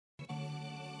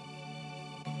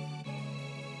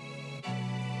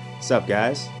What's up,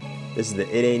 guys? This is the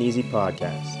It Ain't Easy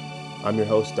podcast. I'm your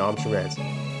host, Dom Sharanson.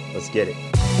 Let's get it.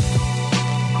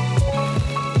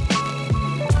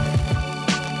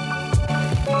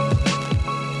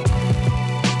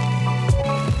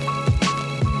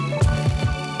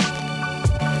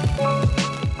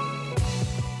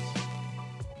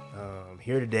 I'm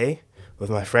here today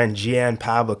with my friend Jian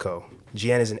Pablico.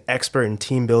 Jian is an expert in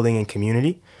team building and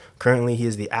community. Currently, he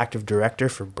is the active director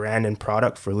for brand and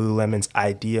product for Lululemon's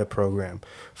IDEA program,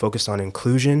 focused on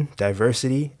inclusion,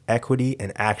 diversity, equity,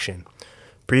 and action.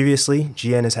 Previously,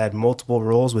 Jian has had multiple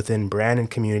roles within brand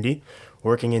and community,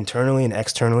 working internally and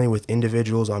externally with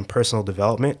individuals on personal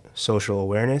development, social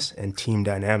awareness, and team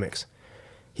dynamics.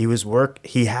 He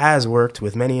has worked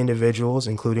with many individuals,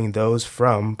 including those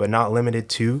from, but not limited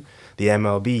to, the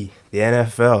MLB, the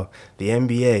NFL, the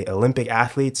NBA, Olympic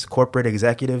athletes, corporate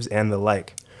executives, and the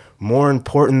like. More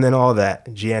important than all that,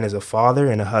 Jian is a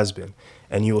father and a husband,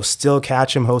 and you will still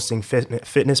catch him hosting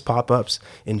fitness pop-ups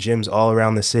in gyms all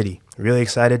around the city. Really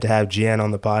excited to have Jian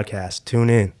on the podcast. Tune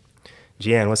in.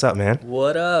 Jian, what's up, man?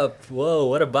 What up? Whoa,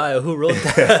 what a bio. Who wrote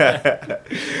that?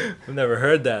 I've never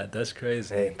heard that. That's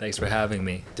crazy. Hey, thanks for having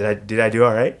me. Did I do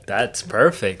all right? That's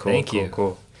perfect. Cool, Thank you.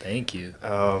 Cool. Thank you.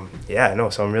 So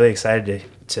I'm really excited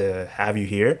to have you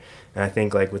here. And I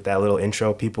think like with that little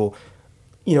intro, people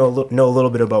know a little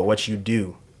bit about what you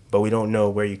do, but we don't know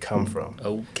where you come from.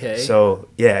 Okay. So,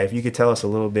 yeah, if you could tell us a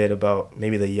little bit about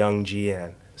maybe the young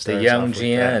Jian. The young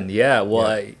Jian. Yeah,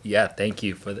 well, thank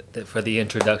you for the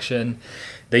introduction.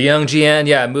 The young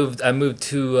Jian, I moved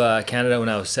to Canada when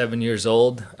I was 7 years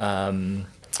old. And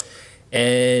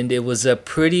it was a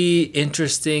pretty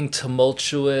interesting,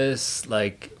 tumultuous,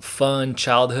 fun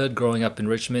childhood growing up in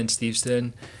Richmond,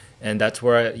 Steveston. And that's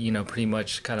where I, pretty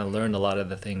much kind of learned a lot of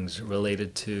the things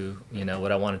related to,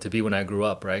 what I wanted to be when I grew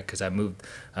up, right? Because I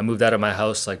moved out of my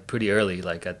house pretty early,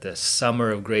 at the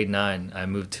summer of grade 9. I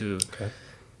moved to,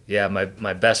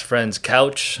 my best friend's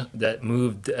couch that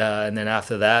moved, and then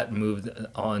after that moved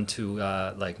on to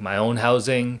my own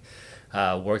housing.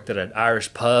 Worked at an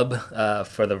Irish pub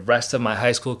for the rest of my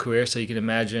high school career. So you can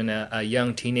imagine a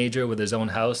young teenager with his own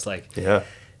house,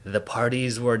 The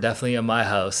parties were definitely at my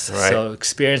house, right. So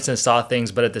experienced and saw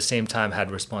things, but at the same time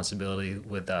had responsibility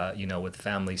with, with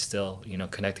family still,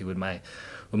 connecting with my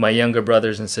younger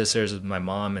brothers and sisters, with my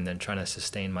mom, and then trying to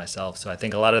sustain myself. So I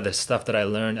think a lot of the stuff that I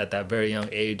learned at that very young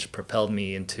age propelled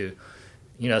me into,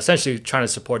 essentially trying to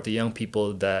support the young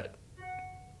people that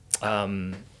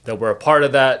were a part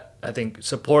of that. I think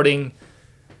supporting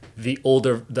the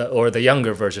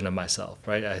younger version of myself,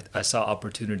 right? I saw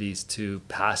opportunities to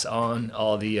pass on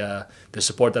all the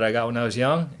support that I got when I was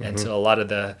young. Mm-hmm. And so a lot of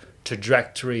the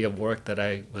trajectory of work that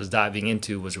I was diving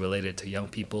into was related to young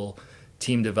people,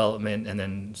 team development, and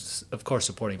then, of course,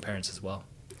 supporting parents as well.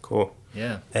 Cool.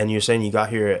 Yeah. And you're saying you got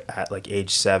here at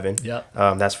age 7. Yeah.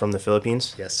 That's from the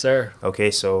Philippines? Yes, sir. Okay,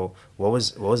 so what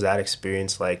was that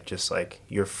experience like, just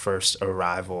your first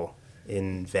arrival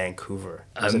in Vancouver?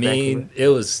 It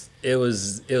was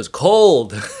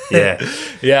cold. Yeah.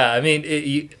 Yeah.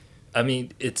 It's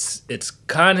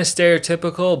kind of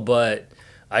stereotypical, but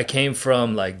I came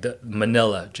from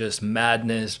Manila, just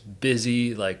madness,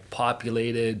 busy,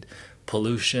 populated,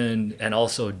 pollution, and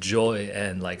also joy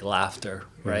and laughter,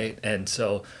 right? And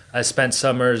so I spent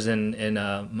summers in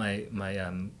my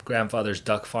grandfather's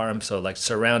duck farm, so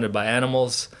surrounded by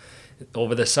animals.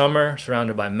 Over the summer,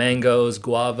 surrounded by mangoes,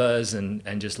 guavas,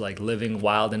 and just living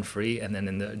wild and free. And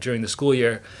then during the school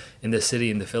year in the city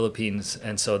in the Philippines.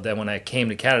 And so then when I came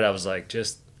to Canada, I was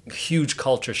just huge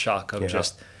culture shock of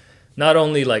just not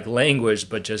only language,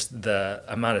 but just the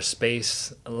amount of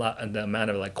space, the amount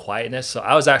of quietness. So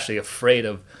I was actually afraid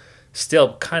of,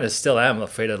 still am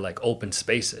afraid of open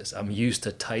spaces. I'm used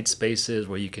to tight spaces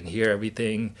where you can hear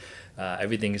everything.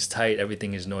 Everything is tight,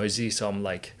 everything is noisy. So I'm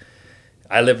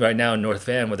I live right now in North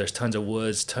Van where there's tons of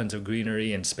woods, tons of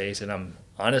greenery and space. And I'm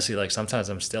honestly, sometimes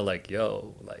I'm still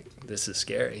this is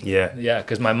scary. Yeah. Yeah,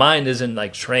 because my mind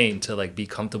isn't trained to be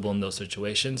comfortable in those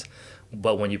situations.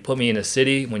 But when you put me in a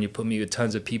city, when you put me with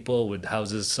tons of people with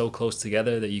houses so close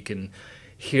together that you can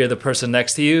hear the person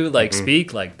next to you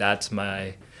speak, that's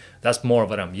more of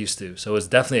what I'm used to. So it's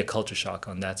definitely a culture shock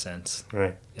on that sense.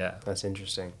 Right. Yeah. That's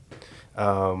interesting.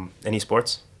 Any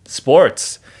sports?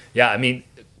 Sports. Yeah,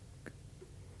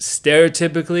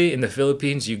 stereotypically in the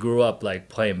Philippines, you grew up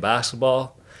playing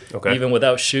basketball, even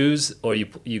without shoes, or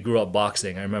you grew up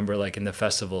boxing. I remember in the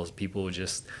festivals, people would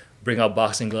just bring out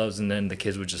boxing gloves and then the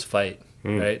kids would just fight,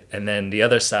 right? And then the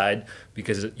other side,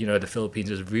 because the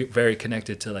Philippines is very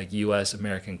connected to U.S.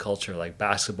 American culture.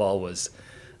 Basketball was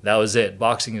that was it.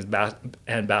 Boxing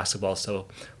and basketball. So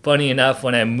funny enough,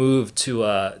 when I moved to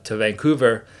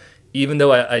Vancouver, even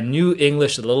though I knew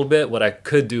English a little bit, what I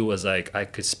could do was like I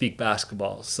could speak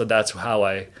basketball. So that's how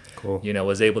I, Cool.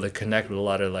 was able to connect with a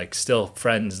lot of like still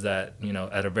friends that,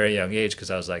 at a very young age, because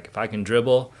I was like, if I can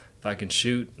dribble, if I can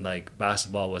shoot, like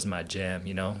basketball was my jam.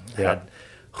 Yeah. Had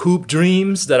hoop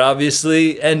dreams that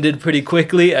obviously ended pretty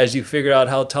quickly as you figure out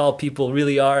how tall people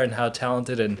really are and how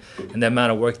talented and the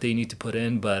amount of work they need to put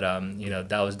in. But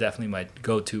that was definitely my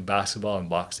go-to, basketball and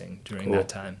boxing during Cool. that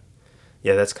time.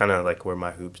 Yeah, that's kind of like where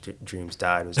my hoops dreams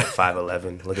died. It was at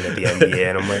 5'11", looking at the NBA,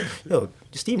 and I'm like, yo,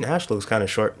 Steve Nash looks kind of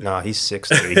short. Nah, he's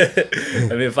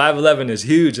 6'3". I mean, 5'11" is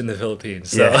huge in the Philippines,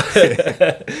 so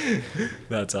Yeah.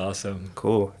 that's awesome.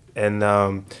 Cool. And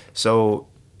so,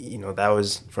 that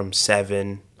was from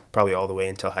 7, probably all the way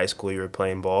until high school. You were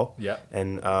playing ball. Yeah.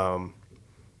 And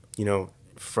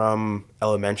from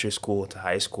elementary school to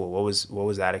high school, what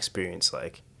was that experience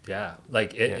like? Yeah,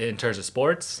 like in terms of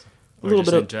sports. A little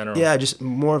bit in of general? Yeah, just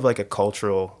more of like a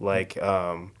cultural, like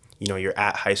you're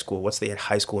at high school. What's the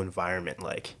high school environment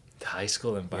like? The high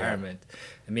school environment. Yeah.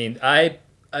 I mean, I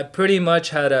pretty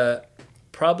much had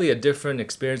probably a different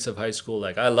experience of high school.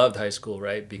 Like I loved high school,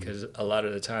 right? Because a lot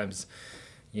of the times,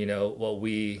 what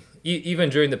we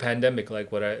even during the pandemic,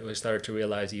 like what I started to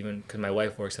realize, even because my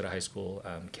wife works at a high school,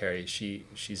 Carrie,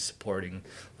 she's supporting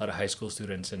a lot of high school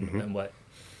students, and, and what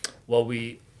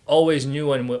we always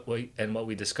knew and what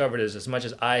we discovered is, as much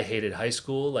as I hated high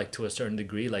school, like to a certain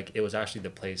degree, like it was actually the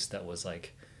place that was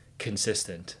like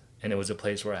consistent, and it was a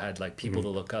place where I had like people to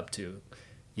look up to.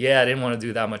 Yeah, I didn't want to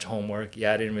do that much homework.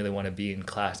 Yeah, I didn't really want to be in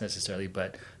class necessarily,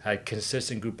 but I had a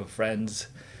consistent group of friends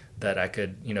that I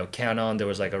could, count on. There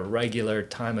was like a regular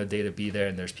time of day to be there,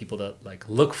 and there's people that like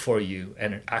look for you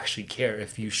and actually care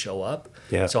if you show up.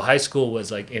 Yeah. So high school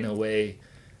was like, in a way,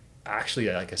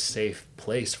 actually like a safe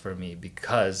place for me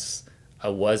because I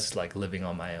was like living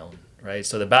on my own, right?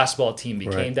 So the basketball team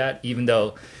became that, even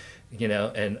though,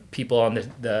 and people on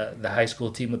the high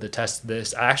school team would attest to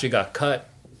this. I actually got cut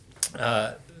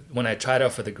when I tried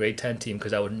out for the grade 10 team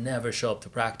because I would never show up to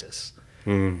practice.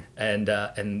 And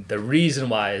the reason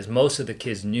why is most of the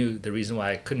kids knew the reason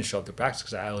why I couldn't show up to practice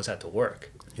because I always had to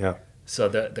work. Yeah. So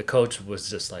the coach was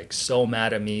just like so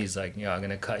mad at me. He's like, I'm going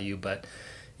to cut you. But,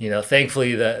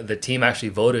 thankfully the team actually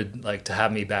voted like to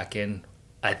have me back in.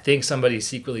 I think somebody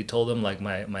secretly told them like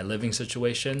my living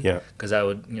situation. Yeah. Because I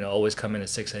would, always come in at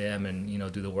 6 a.m. and,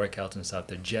 do the workouts and stuff.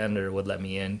 The janitor would let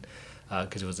me in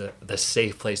because it was the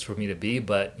safe place for me to be.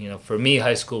 But, for me,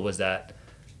 high school was that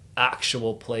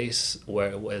actual place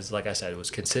where it was, like I said, it was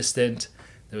consistent.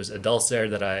 There was adults there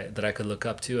that I could look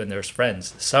up to, and there's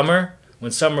friends.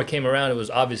 When summer came around, it was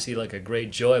obviously like a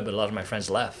great joy, but a lot of my friends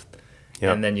left.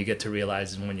 Yeah. And then you get to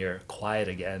realize when you're quiet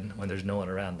again, when there's no one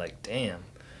around, like, damn.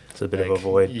 It's a bit of a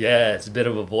void. Yeah, it's a bit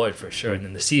of a void for sure. And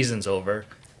then the season's over,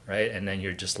 right? And then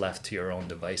you're just left to your own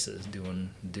devices,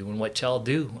 doing what y'all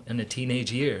do in the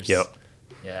teenage years. Yep.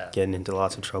 Yeah. Getting into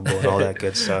lots of trouble and all that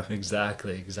good stuff.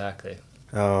 Exactly.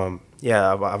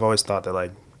 Yeah, I've always thought that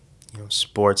like,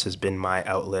 sports has been my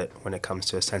outlet when it comes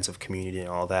to a sense of community and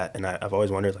all that. And I've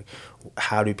always wondered like,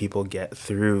 how do people get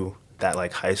through that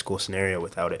like high school scenario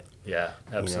without it? Yeah,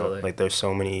 absolutely. Like there's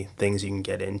so many things you can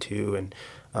get into, and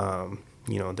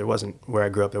there wasn't, where I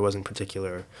grew up, there wasn't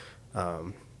particularly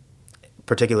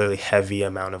heavy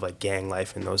amount of like gang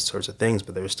life and those sorts of things,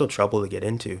 but there was still trouble to get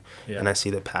into. Yeah. And I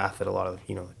see the path that a lot of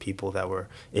the people that were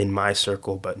in my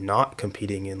circle but not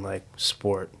competing in like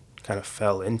sport kind of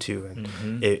fell into,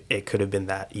 and it could have been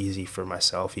that easy for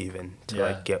myself even to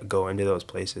like go into those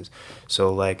places.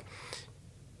 So like,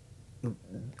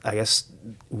 I guess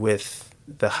with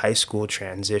the high school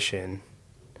transition,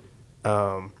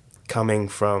 coming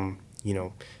from,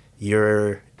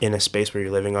 you're in a space where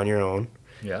you're living on your own,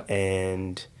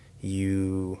 and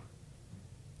you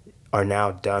are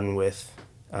now done with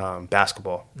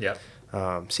basketball.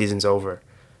 Season's over.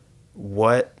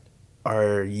 What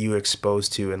are you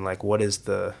exposed to, and like what is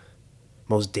the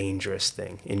most dangerous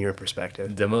thing in your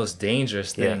perspective? The most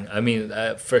dangerous thing, I mean,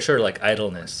 for sure, like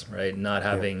idleness, right? Not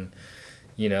having,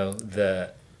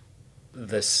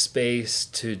 the space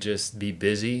to just be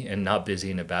busy, and not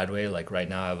busy in a bad way. Like right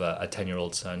now I have a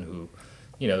 10-year-old son who,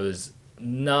 is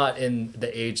not in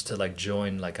the age to like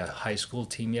join like a high school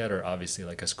team yet, or obviously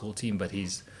like a school team, but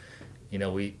he's,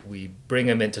 we bring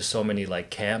him into so many like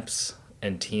camps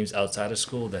and teams outside of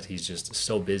school that he's just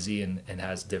so busy and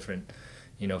has different,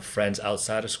 friends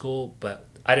outside of school. But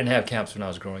I didn't have camps when I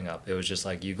was growing up. It was just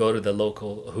like you go to the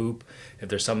local hoop. If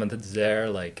there's someone that's there,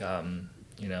 like,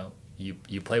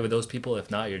 you play with those people. If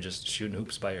not, you're just shooting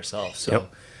hoops by yourself. So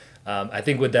I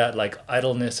think with that like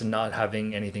idleness and not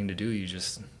having anything to do, you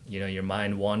just, your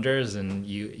mind wanders, and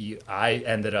I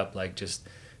ended up like just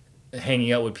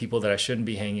hanging out with people that I shouldn't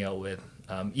be hanging out with.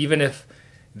 Even if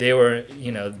they were,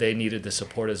 they needed the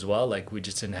support as well. Like we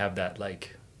just didn't have that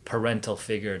like parental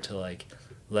figure to like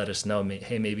let us know,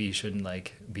 hey, maybe you shouldn't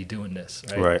like be doing this,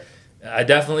 right? Right. I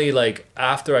definitely like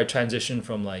after I transitioned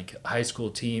from like high school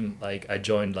team, like I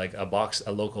joined like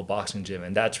a local boxing gym,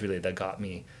 and that got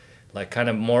me like kind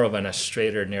of more of a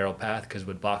straighter, narrow path. Because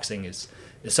with boxing, it's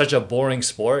such a boring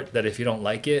sport that if you don't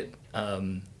like it,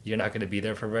 you're not going to be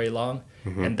there for very long.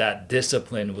 Mm-hmm. And that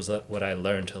discipline was what I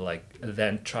learned to like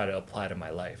then try to apply to my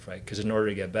life, right? Because in order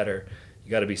to get better, you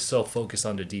got to be so focused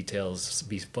on the details,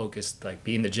 be focused, like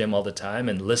be in the gym all the time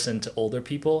and listen to older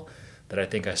people, that I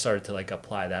think I started to like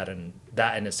apply that, and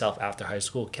that in itself after high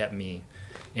school kept me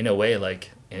in a way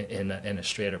like in a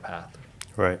straighter path.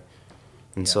 Right.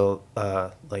 And so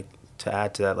like to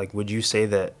add to that, like would you say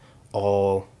that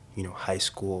all, high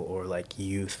school or like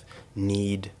youth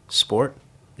need sport?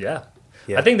 Yeah.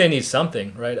 I think they need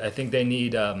something, right? I think they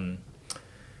need a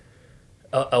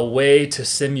way to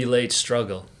simulate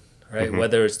struggle, right? Mm-hmm.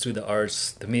 Whether it's through the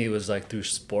arts, to me it was like through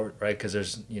sport, right? Because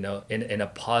there's, in a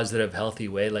positive, healthy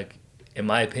way, like in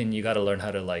my opinion, you got to learn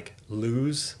how to like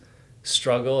lose,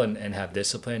 struggle, and have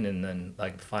discipline, and then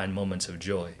like find moments of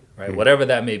joy, right? Mm-hmm. Whatever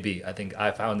that may be. I think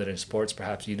I found it in sports.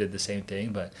 Perhaps you did the same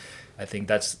thing, but I think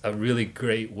that's a really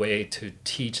great way to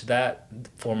teach that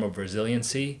form of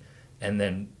resiliency. And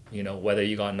then, whether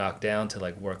you got knocked down, to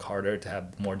like work harder, to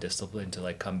have more discipline, to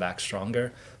like come back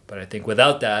stronger. But I think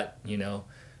without that,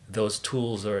 those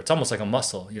tools, or it's almost like a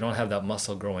muscle. You don't have that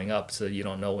muscle growing up, so you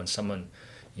don't know when someone,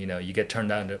 you get turned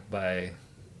down by,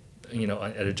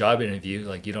 at a job interview,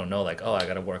 like you don't know, like, oh, I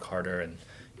got to work harder and,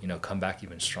 come back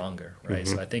even stronger, right?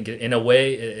 Mm-hmm. So I think in a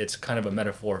way, it's kind of a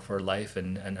metaphor for life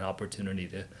and an opportunity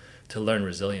to learn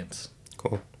resilience.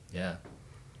 Cool. Yeah.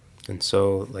 And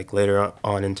so, like later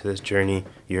on into this journey,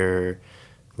 you're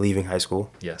leaving high school.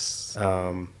 Yes.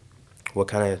 What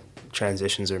kind of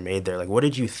transitions are made there? Like, what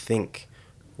did you think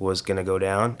was going to go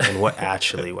down, and what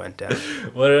actually went down?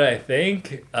 What did I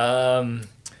think?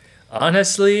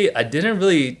 Honestly, I didn't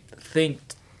really think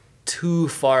too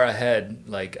far ahead.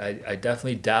 Like, I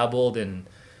definitely dabbled in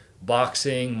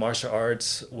boxing, martial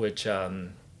arts, which, the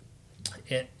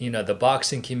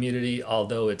boxing community,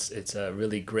 although it's a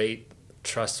really great,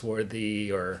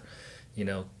 trustworthy, or,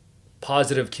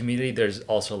 positive community, there's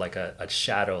also like a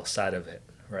shadow side of it,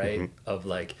 right? Mm-hmm. Of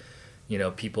like,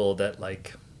 people that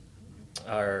like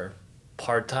are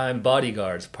part-time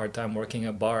bodyguards, part-time working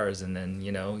at bars, and then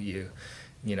you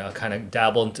kind of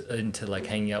dabbled into like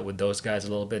hanging out with those guys a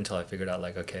little bit until I figured out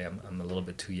like, okay, I'm a little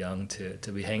bit too young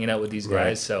to be hanging out with these guys.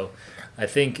 Right. So I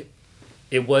think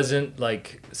it wasn't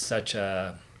like such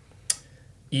a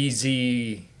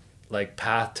easy like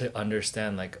path to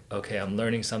understand like, okay, I'm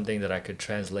learning something that I could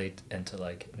translate into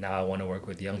like, now I want to work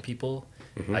with young people.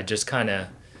 Mm-hmm. I just kind of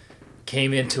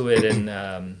came into it in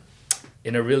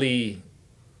a really,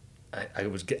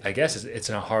 I guess it's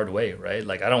in a hard way, right?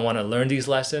 Like I don't want to learn these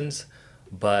lessons,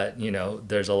 but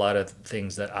there's a lot of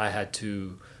things that I had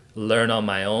to learn on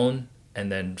my own, and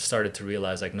then started to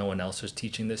realize like no one else was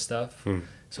teaching this stuff.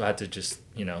 So I had to just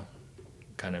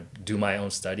kind of do my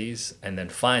own studies, and then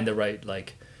find the right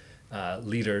like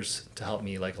leaders to help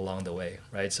me like along the way,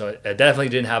 right? So I definitely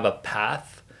didn't have a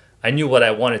path. I knew what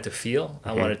I wanted to feel.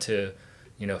 I wanted to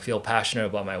feel passionate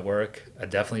about my work. I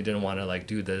definitely didn't want to like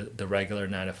do the regular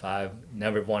 9 to 5.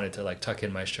 Never wanted to like tuck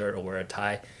in my shirt or wear a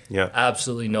tie. Yeah.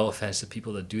 Absolutely no offense to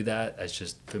people that do that. It's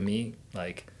just, for me,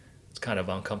 like it's kind of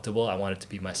uncomfortable. I wanted to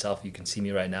be myself. You can see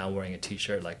me right now wearing a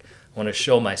t-shirt. Like I want to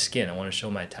show my skin. I want to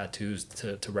show my tattoos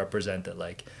to represent that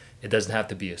like it doesn't have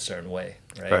to be a certain way,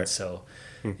 right? So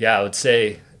yeah, I would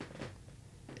say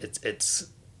it's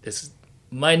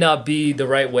might not be the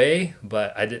right way,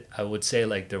 but I would say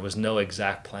like there was no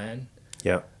exact plan.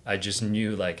 Yeah. I just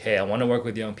knew like, hey, I want to work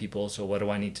with young people, so what do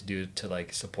I need to do to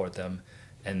like support them,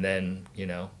 and then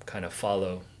kind of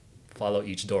follow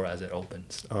each door as it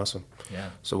opens. Awesome.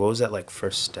 Yeah. So what was that like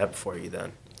first step for you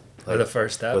then? Like, the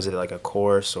first step? Was it like a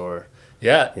course or?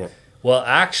 Yeah. Well,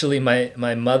 actually,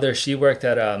 my mother, she worked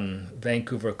at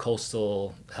Vancouver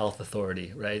Coastal Health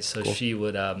Authority, right? So cool.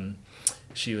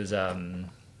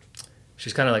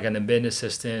 She's kind of like an admin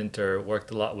assistant, or worked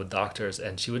a lot with doctors,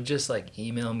 and she would just like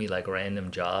email me like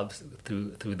random jobs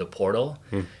through the portal,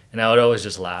 and I would always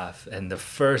just laugh. And the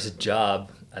first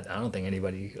job, I don't think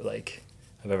anybody like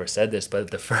I've ever said this,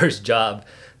 but the first job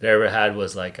that I ever had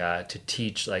was like to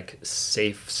teach like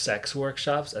safe sex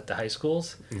workshops at the high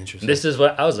schools. Interesting. And this is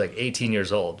what I was like 18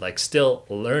 years old, like still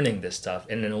learning this stuff,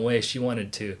 and in a way she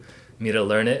wanted to me to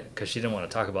learn it because she didn't want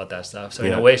to talk about that stuff. So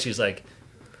in Yeah. a way, she's like,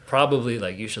 probably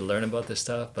like you should learn about this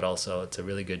stuff, but also it's a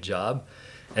really good job.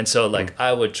 And so like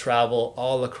I would travel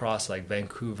all across like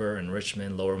Vancouver and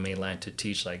Richmond, Lower Mainland to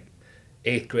teach like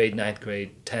 8th grade, 9th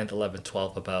grade, 10th, 11th,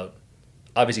 12th about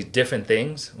obviously different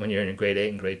things when you're in grade 8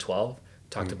 and grade 12.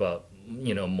 Talked about,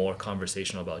 you know, more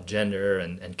conversational about gender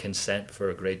and consent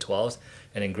for grade 12s.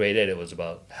 And in grade 8, it was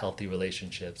about healthy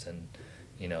relationships and,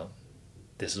 you know,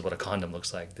 this is what a condom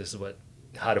looks like. This is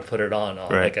how to put it on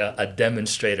Right. like a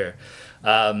demonstrator.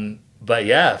 But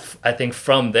yeah, I think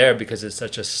from there, because it's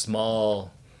such a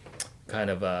small kind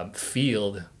of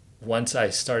field, once I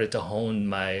started to hone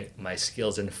my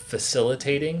skills in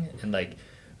facilitating and like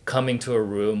coming to a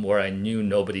room where I knew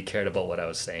nobody cared about what I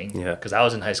was saying. Yeah. Because I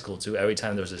was in high school too. Every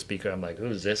time there was a speaker, I'm like,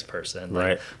 who's this person? Like,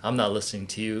 Right. I'm not listening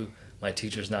to you. My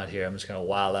teacher's not here. I'm just going to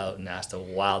wild out and ask the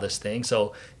wildest thing.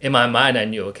 So in my mind, I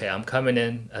knew, okay, I'm coming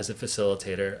in as a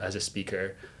facilitator, as a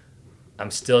speaker.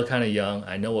 I'm still kind of young.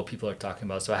 I know what people are talking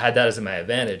about. So I had that as my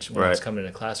advantage when I was Right. coming in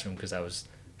a classroom because I was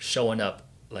showing up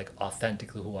like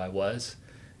authentically who I was.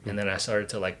 And then I started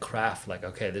to like craft like,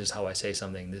 okay, this is how I say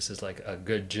something. This is like a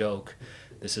good joke.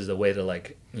 This is the way to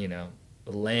like, you know,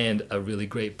 land a really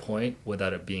great point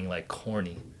without it being like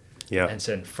corny. Yeah. And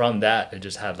so from that, it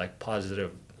just had like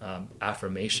positive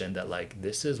affirmation that like,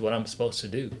 this is what I'm supposed to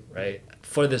do, right?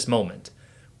 For this moment,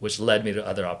 which led me to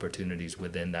other opportunities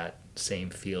within that same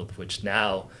field, which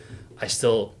now I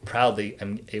still proudly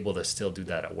am able to still do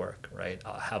that at work, right?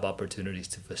 I'll have opportunities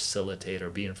to facilitate or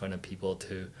be in front of people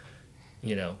to,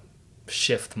 you know,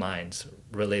 shift minds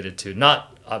related to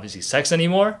not obviously sex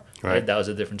anymore, right? That was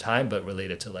a different time, but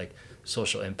related to like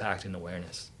social impact and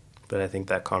awareness. But I think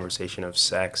that conversation of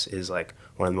sex is like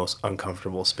one of the most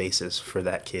uncomfortable spaces for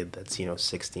that kid that's, you know,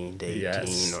 16 to 18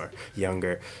 Yes. or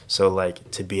younger. So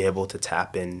like to be able to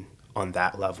tap in on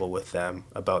that level with them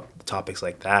about topics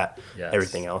like that, Yes.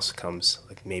 everything else comes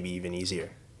like maybe even easier,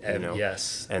 you know?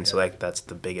 Yes. And so like that's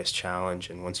the biggest challenge.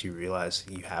 And once you realize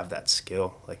you have that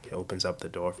skill, like it opens up the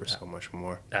door for so much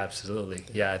more. Absolutely.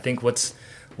 Yeah. I think what's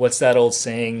that old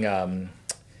saying?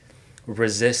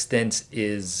 Resistance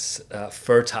is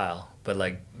fertile, but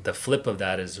like the flip of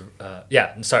that is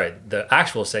the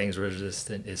actual saying is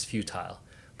resistant is futile,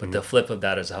 but the flip of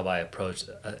that is how I approach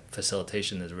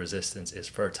facilitation is resistance is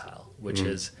fertile, which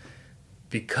is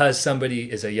because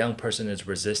somebody is a young person is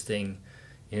resisting,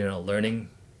 you know, learning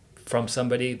from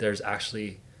somebody, there's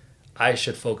actually I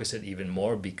should focus it even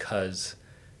more because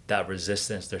that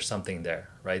resistance, there's something there,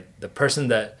 right? The person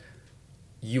that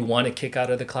you want to kick out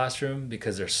of the classroom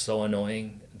because they're so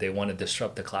annoying, they want to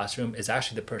disrupt the classroom, is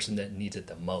actually the person that needs it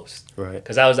the most. Right.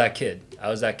 Because I was that kid. I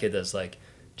was that kid that's like,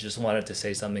 just wanted to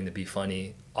say something to be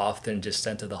funny, often just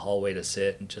sent to the hallway to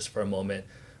sit and just for a moment.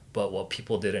 But what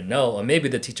people didn't know, or maybe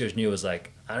the teachers knew, was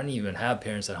like, I don't even have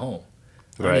parents at home.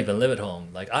 I don't Right. even live at home.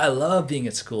 Like, I love being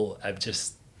at school. I'm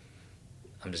just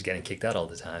getting kicked out all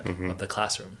the time of the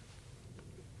classroom.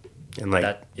 And like,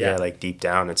 That- yeah. like deep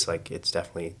down, it's like, it's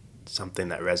definitely something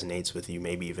that resonates with you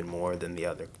maybe even more than the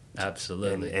other.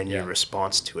 Absolutely. And yeah. your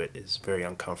response to it is very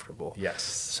uncomfortable. Yes.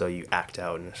 So you act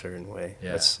out in a certain way.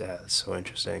 Yeah. That's so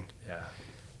interesting.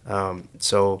 Yeah.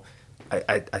 So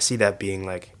I see that being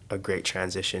like a great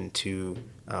transition to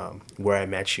where I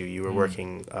met you. You were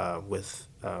working with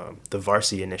the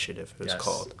Varsity Initiative, it was Yes.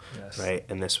 called, Yes. right?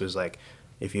 And this was like,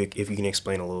 if you can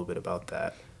explain a little bit about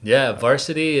that. Yeah,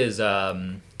 varsity is,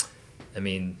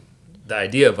 the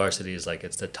idea of varsity is like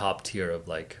it's the top tier of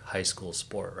like high school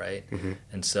sport, right?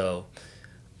 And so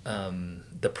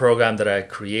the program that I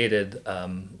created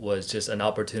was just an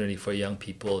opportunity for young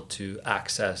people to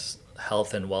access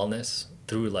health and wellness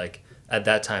through like, at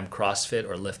that time, CrossFit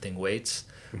or lifting weights,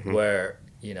 where,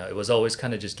 you know, it was always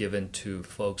kind of just given to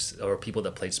folks or people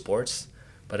that played sports.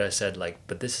 But I said like,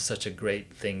 but this is such a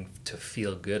great thing to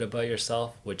feel good about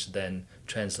yourself, which then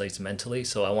translates mentally.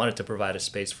 So I wanted to provide a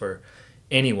space for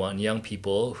anyone, young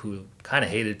people who kind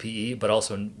of hated PE, but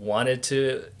also wanted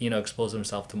to, you know, expose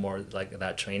themselves to more like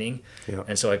that training. Yeah.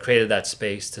 And so I created that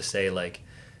space to say like,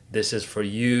 this is for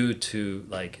you to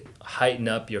like heighten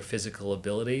up your physical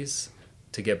abilities,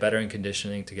 to get better in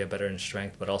conditioning, to get better in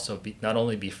strength, but also not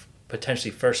only be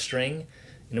potentially first string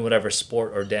in whatever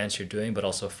sport or dance you're doing, but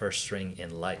also first string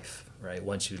in life, right?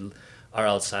 Once you are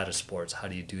outside of sports, how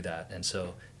do you do that? And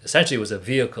so essentially it was a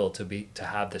vehicle to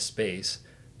have the space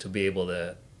to be able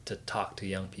to talk to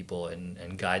young people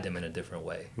and guide them in a different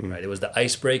way, right? It was the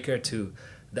icebreaker to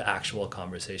the actual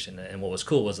conversation. And what was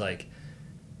cool was like,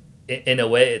 in a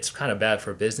way, it's kind of bad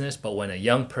for business, but when a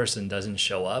young person doesn't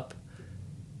show up,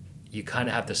 you kind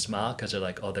of have to smile because they're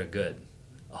like, oh, they're good.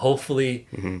 hopefully,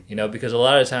 because a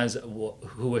lot of times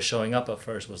who was showing up at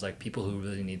first was like people who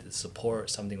really needed support.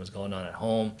 Something was going on at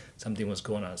home, something was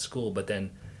going on at school, but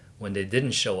then when they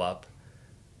didn't show up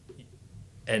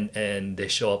and they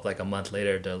show up like a month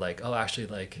later, they're like, oh, actually,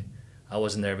 like I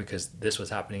wasn't there because this was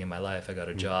happening in my life. I got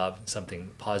a job,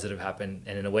 something positive happened.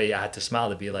 And in a way I had to smile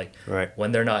to be like,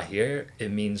 when they're not here,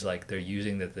 it means like they're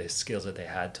using the skills that they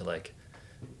had to like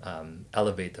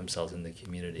elevate themselves in the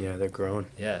community. Yeah, they're growing.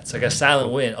 Yeah, it's like a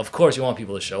silent win. Of course, you want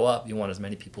people to show up. You want as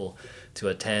many people to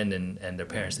attend and their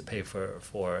parents to pay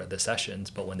for the sessions.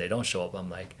 But when they don't show up, I'm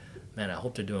like, man, I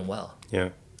hope they're doing well. Yeah.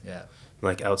 Yeah.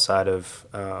 Like outside of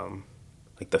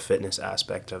like the fitness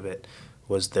aspect of it,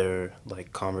 was there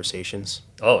like conversations?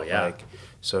 Oh, yeah. Like,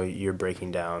 so you're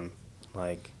breaking down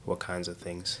like what kinds of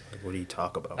things? Like, what do you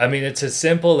talk about? I mean, it's as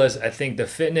simple as I think the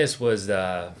fitness was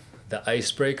the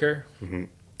icebreaker,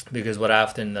 because what I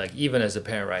often, like, even as a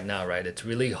parent right now, right, it's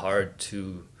really hard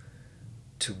to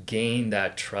gain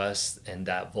that trust and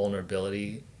that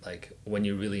vulnerability like when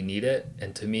you really need it.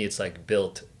 And to me, it's like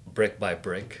built brick by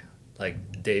brick,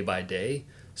 like day by day.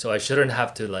 So I shouldn't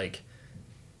have to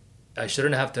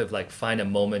find a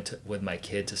moment with my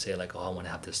kid to say like, oh, I want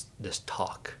to have this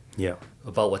talk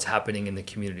about what's happening in the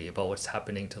community, about what's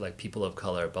happening to like people of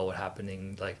color, about what's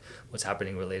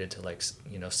happening related to like,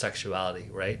 sexuality,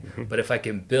 right? But if I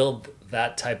can build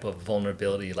that type of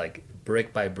vulnerability like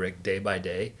brick by brick, day by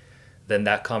day, then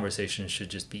that conversation should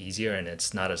just be easier and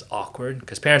it's not as awkward,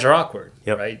 because parents are awkward,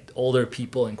 right? Older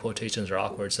people in quotations are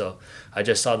awkward. So I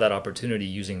just saw that opportunity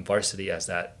using varsity as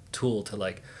that tool to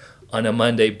like on a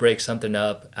Monday break something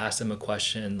up, ask them a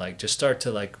question, like just start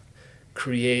to like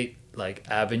create like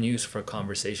avenues for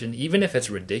conversation, even if it's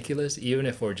ridiculous, even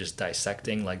if we're just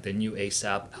dissecting like the new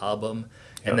ASAP album.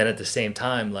 And then at the same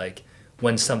time, like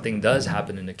when something does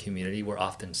happen in the community, where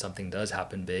often something does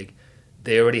happen big,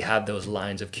 they already have those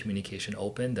lines of communication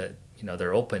open that,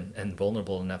 they're open and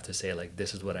vulnerable enough to say like,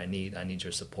 this is what I need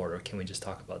your support, or can we just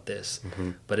talk about this?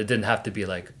 But it didn't have to be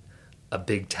like a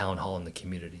big town hall in the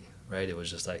community, right? It was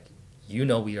just like,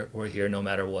 we're here no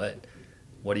matter what.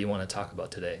 What do you want to talk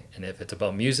about today? And if it's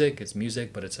about music, it's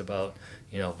music, but it's about,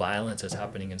 violence that's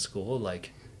happening in school,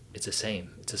 like it's the same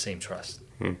trust.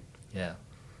 Yeah.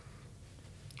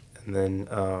 And then,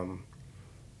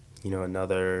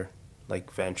 another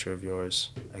like venture of yours,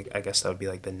 I guess that would be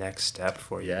like the next step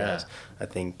for you guys. I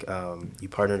think you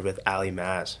partnered with Ali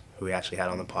Maz, who we actually had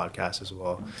on the podcast as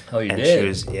well. Oh, you and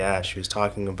did? She was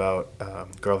talking about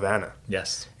Girlvana.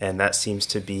 Yes. And that seems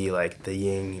to be like the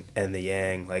yin and the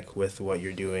yang, like with what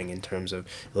you're doing in terms of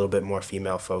a little bit more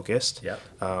female focused,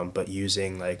 but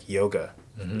using like yoga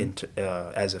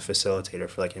as a facilitator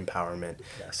for like empowerment.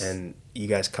 Yes. And you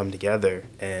guys come together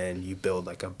and you build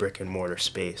like a brick and mortar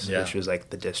space, which was like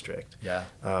the district. Yeah.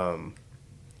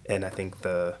 And I think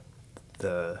the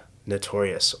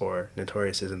notorious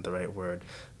isn't the right word,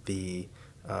 the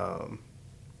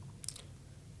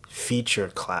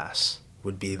featured class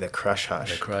would be the Crush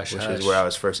Hush, which is where I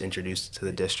was first introduced to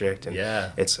the district. And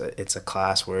it's a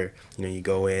class where you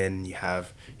go in, you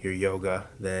have your yoga,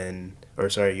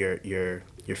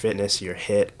 your fitness, your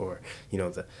HIIT, or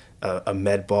a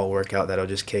med ball workout that'll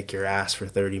just kick your ass for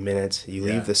 30 minutes. You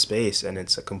leave the space and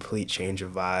it's a complete change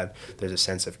of vibe. There's a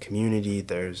sense of community,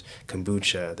 there's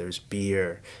kombucha, there's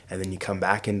beer, and then you come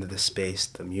back into the space,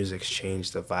 the music's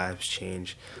changed, the vibes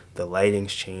change, the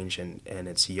lighting's change, and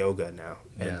it's yoga now.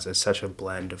 And it's such a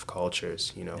blend of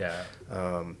cultures,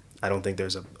 I don't think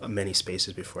there's many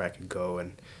spaces before I could go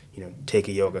and take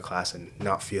a yoga class and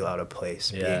not feel out of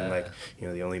place, being like,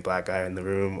 the only black guy in the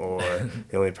room, or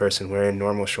the only person wearing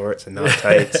normal shorts and not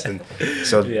tights. And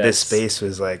so this space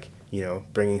was like,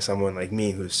 bringing someone like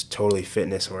me who's totally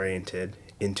fitness oriented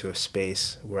into a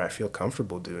space where I feel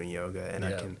comfortable doing yoga, and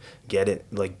I can get it,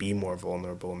 like be more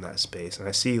vulnerable in that space. And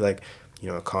I see like,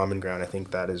 a common ground. I think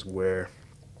that is where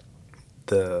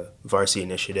the Varsity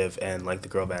Initiative and like the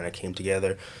Girl Band came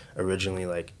together originally,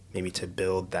 like maybe to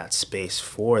build that space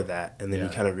for that, and then you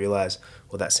kind of realize,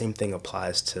 well, that same thing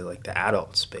applies to like the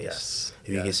adult space.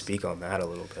 If you can speak on that a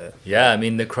little bit. I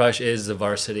mean, the Crush is the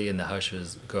Varsity and the Hush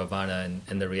is Girlvana,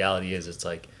 and the reality is it's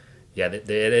like, it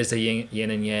is a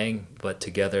yin and yang, but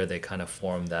together they kind of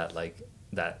form that like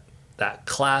that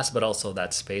class, but also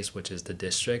that space, which is the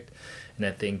district. And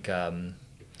I think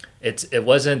it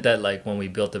wasn't that like when we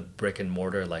built the brick and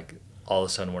mortar, like all of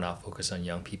a sudden we're not focused on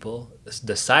young people.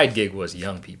 The side gig was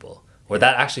young people, or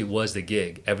that actually was the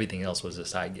gig. Everything else was the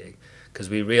side gig, because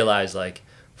we realized, like,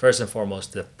 first and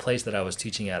foremost, the place that I was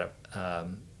teaching at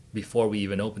before we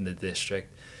even opened the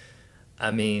district,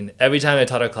 I mean, every time I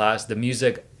taught a class, the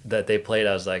music that they played,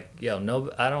 I was like,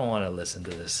 no, I don't want to listen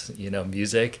to this,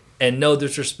 music. and no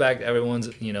disrespect, everyone's,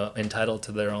 you know, entitled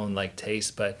to their own like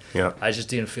taste, but Yeah. I just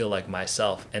didn't feel like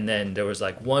myself. And then there was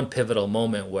like one pivotal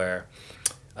moment where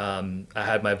I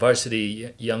had my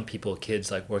varsity young people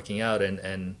kids like working out,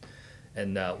 and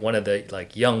one of the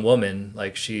like young woman,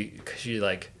 like she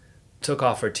like took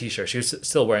off her t-shirt. She was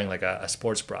still wearing like a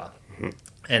sports bra.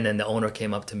 And then the owner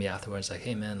came up to me afterwards like,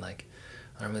 hey man, like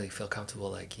I don't really feel comfortable,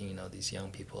 like, you know, these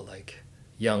young people, like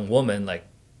young woman, like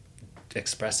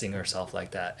expressing herself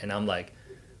like that. And I'm like,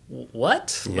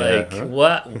 what? Yeah, like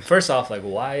what? First off, like,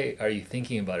 why are you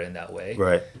thinking about it in that way?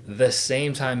 Right. The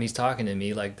same time he's talking to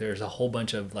me, like there's a whole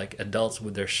bunch of like adults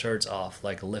with their shirts off,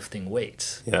 like lifting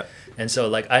weights. Yeah. And so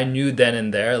like I knew then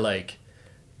and there, like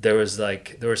there was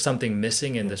something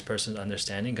missing in this person's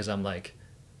understanding, because I'm like,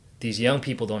 these young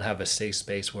people don't have a safe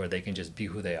space where they can just be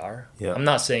who they are. Yeah. I'm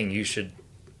not saying you should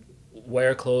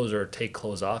wear clothes or take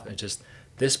clothes off. It's just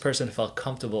this person felt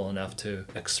comfortable enough to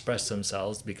express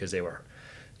themselves because they were,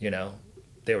 you know,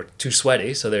 they were too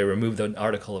sweaty, so they removed an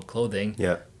article of clothing.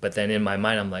 Yeah. But then in my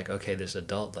mind, I'm like, okay, this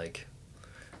adult like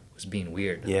was being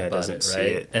weird about it, see right?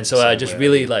 it And so the I same just way.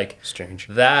 really like Strange.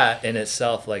 that in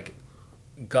itself, like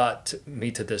got me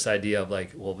to this idea of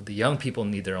like, well, the young people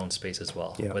need their own space as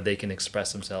well, Yeah. where they can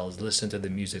express themselves, listen to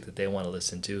the music that they want to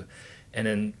listen to.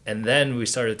 And then we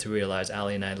started to realize,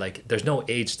 Ali and I, like, there's no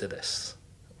age to this,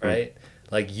 right?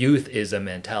 Like youth is a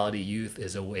mentality, youth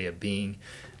is a way of being.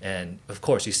 And of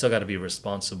course, you still got to be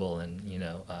responsible and, you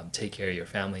know, take care of your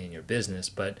family and your business.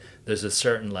 But there's a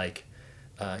certain like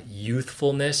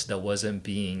youthfulness that wasn't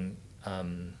being,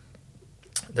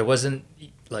 there wasn't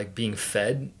like being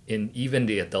fed in even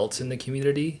the adults in the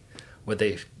community, where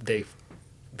they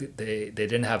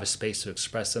didn't have a space to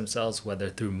express themselves, whether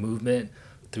through movement,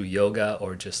 through yoga,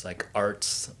 or just like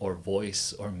arts or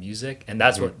voice or music. And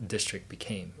that's what District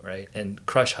became, right? And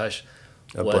Crush Hush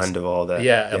A was blend of all that.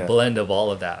 yeah, a blend of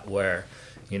all of that, where,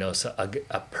 you know, so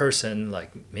a person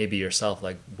like maybe yourself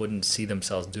like wouldn't see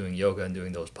themselves doing yoga and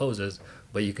doing those poses,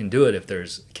 but you can do it if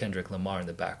there's Kendrick Lamar in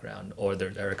the background or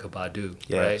there's Erykah Badu,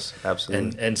 Yes, right?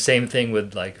 absolutely. And same thing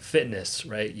with like fitness,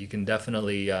 right? You can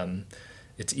definitely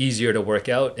it's easier to work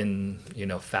out in, you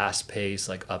know, fast paced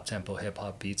like up tempo hip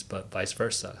hop beats, but vice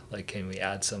versa. Like, can we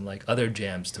add some like other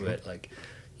jams to it? Like,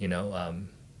 you know,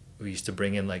 we used to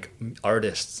bring in like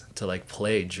artists to like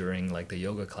play during like the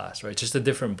yoga class, right? Just a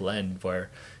different blend where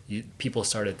people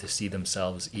started to see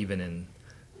themselves even in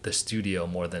the studio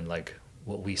more than like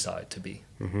what we saw it to be.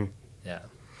 Mm-hmm. Yeah.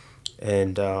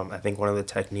 And I think one of the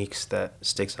techniques that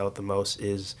sticks out the most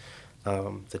is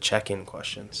the check-in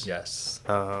questions. Yes.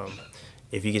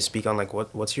 If you could speak on like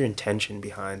what's your intention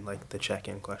behind like the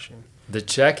check-in question? The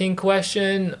check-in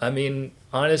question, I mean,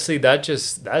 honestly, that's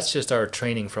just our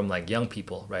training from like young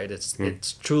people, right?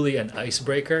 It's truly an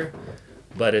icebreaker,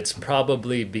 but it's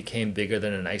probably became bigger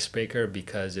than an icebreaker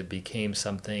because it became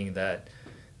something that,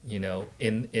 you know,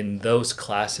 in those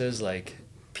classes, like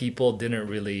people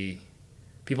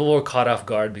were caught off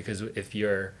guard, because if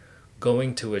you're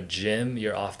going to a gym,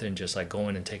 you're often just like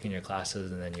going and taking your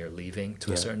classes and then you're leaving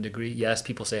to a certain degree. Yes,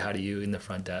 people say hi to you in the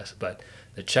front desk, but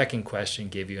the check-in question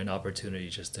gave you an opportunity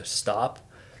just to stop,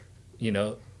 you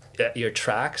know, at your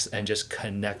tracks and just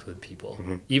connect with people.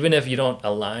 Mm-hmm. Even if you don't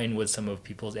align with some of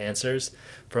people's answers,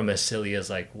 from as silly as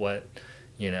like what,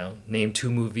 you know, name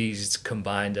 2 movies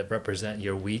combined that represent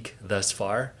your week thus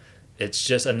far. It's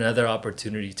just another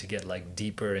opportunity to get like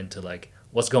deeper into like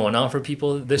what's going on for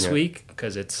people this week,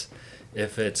 because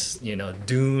if it's, you know,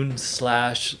 Dune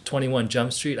 / 21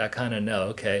 Jump Street, I kind of know,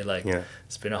 okay, like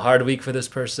it's been a hard week for this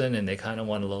person and they kind of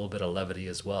want a little bit of levity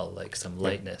as well, like some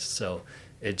lightness. So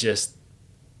it just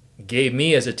gave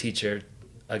me as a teacher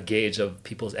a gauge of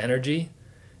people's energy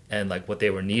and like what they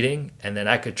were needing, and then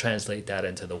I could translate that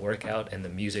into the workout and the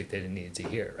music they needed to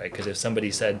hear, right? Because if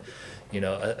somebody said, you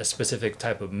know, a specific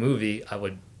type of movie, I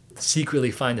would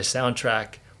secretly find a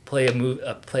soundtrack, play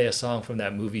a song from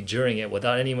that movie during it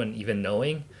without anyone even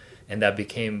knowing, and that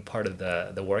became part of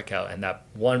the workout. And that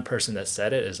one person that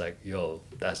said it is like, yo,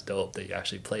 that's dope that you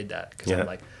actually played that, because I'm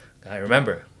like, I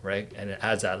remember, right? And it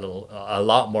adds that a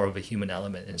lot more of a human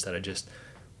element instead of just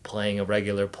playing a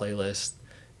regular playlist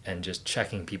and just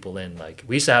checking people in. Like,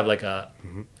 we used to have like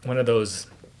one of those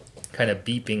kind of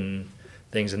beeping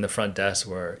things in the front desk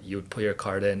where you would put your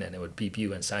card in and it would beep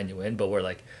you and sign you in. But we're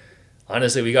like,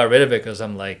 honestly, we got rid of it because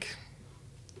I'm like,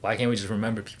 why can't we just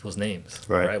remember people's names?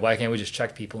 Right? Why can't we just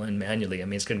check people in manually? I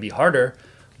mean, it's going to be harder,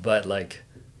 but like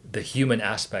the human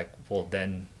aspect will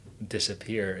then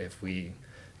disappear if we,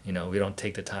 you know, we don't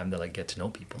take the time to like get to know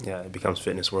people. Yeah, it becomes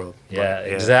fitness world. Yeah,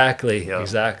 exactly.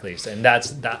 And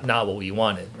that's not what we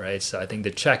wanted, right? So I think the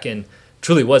check-in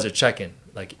truly was a check-in,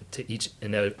 like to each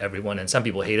and everyone. And some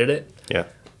people hated it. Yeah.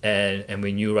 And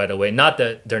we knew right away, not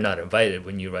that they're not invited,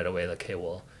 we knew right away, like, hey,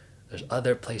 well, there's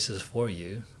other places for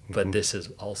you, but this is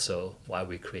also why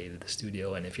we created the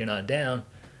studio. And if you're not down,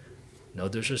 no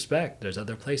disrespect, there's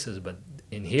other places, but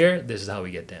in here, this is how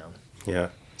we get down. Yeah.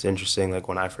 It's interesting. Like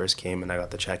when I first came and I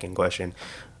got the check-in question,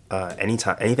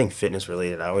 anything fitness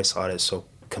related, I always thought it as so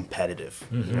competitive.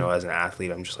 You know, as an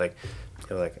athlete, I'm just like,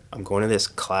 you know, like I'm going to this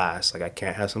class, like I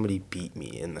can't have somebody beat me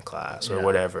in the class or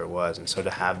whatever it was. And so to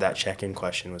have that check-in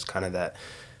question was kind of that,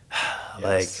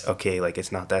 like, okay, like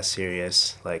it's not that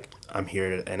serious. Like I'm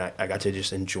here to, and I got to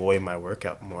just enjoy my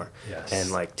workout more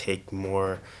and like take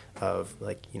more of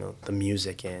like, you know, the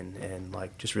music in and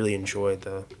like just really enjoy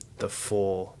the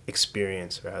full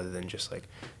experience rather than just like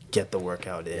get the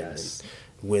workout in and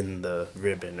win the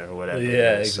ribbon or whatever.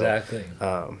 Yeah, exactly.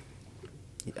 So,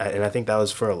 and I think that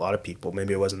was for a lot of people.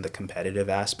 Maybe it wasn't the competitive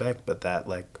aspect, but that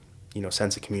like, you know,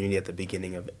 sense of community at the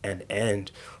beginning of and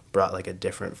end brought like a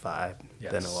different vibe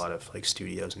than a lot of like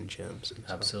studios and gyms. And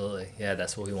Absolutely. Yeah,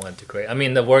 that's what we wanted to create. I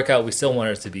mean, the workout, we still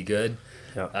wanted it to be good.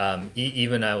 Yeah.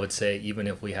 Even I would say, even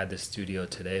if we had this studio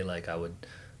today, like I would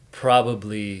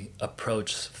probably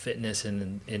approach fitness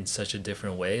in such a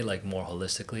different way, like more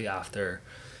holistically after,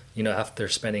 you know, after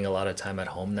spending a lot of time at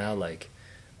home now. Like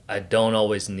I don't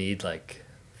always need like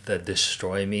the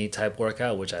destroy me type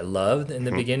workout, which I loved in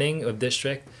the beginning of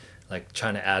District, like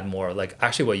trying to add more, like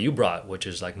actually what you brought, which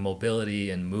is like mobility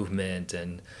and movement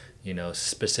and, you know,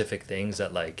 specific things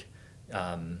that like,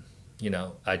 you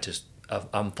know,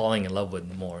 I'm falling in love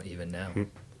with more even now.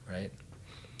 Right.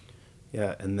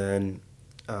 Yeah. And then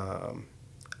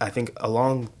I think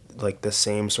along like the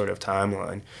same sort of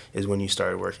timeline is when you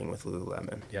started working with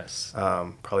Lululemon. Yes.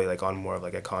 Probably like on more of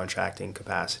like a contracting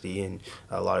capacity and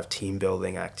a lot of team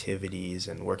building activities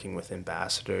and working with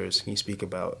ambassadors. Can you speak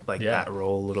about like that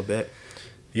role a little bit?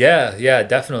 Yeah,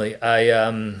 definitely.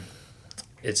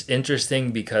 It's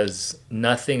interesting because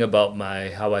nothing about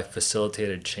how I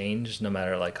facilitated change, no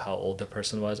matter like how old the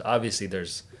person was. Obviously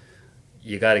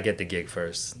you got to get the gig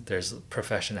first. There's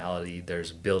professionality.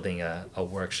 There's building a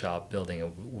workshop, building a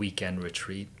weekend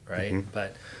retreat, right?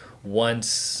 But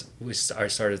once I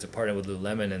started to partner with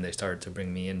Lululemon and they started to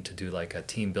bring me in to do like a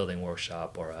team building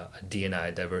workshop or a D&I,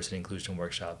 diversity inclusion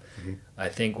workshop, I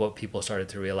think what people started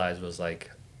to realize was like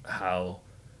how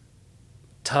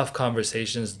tough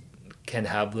conversations can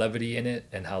have levity in it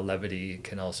and how levity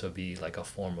can also be like a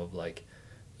form of like,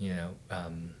 you know,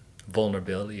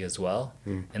 vulnerability as well.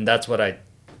 And that's what I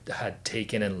had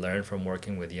taken and learned from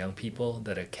working with young people,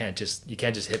 that you can't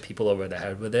just hit people over the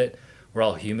head with it. We're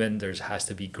all human. There has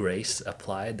to be grace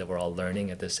applied, that we're all learning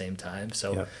at the same time.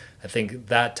 So I think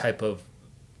that type of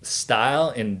style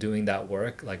in doing that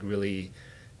work like really,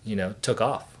 you know, took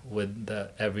off with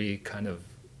every kind of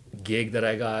gig that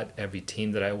I got, every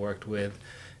team that I worked with.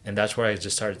 And that's where I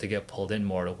just started to get pulled in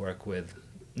more to work with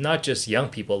not just young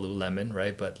people, Lululemon,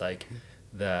 right? But like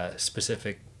the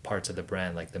specific parts of the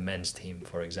brand, like the men's team,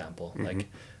 for example. Like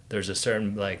there's a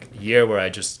certain like year where I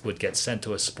just would get sent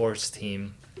to a sports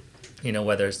team, you know,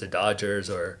 whether it's the Dodgers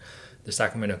or the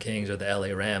Sacramento Kings or the LA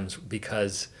Rams,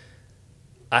 because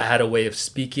I had a way of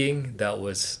speaking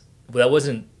that's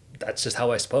just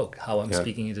how I spoke, how I'm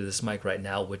speaking into this mic right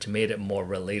now, which made it more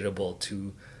relatable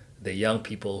to the young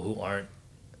people who aren't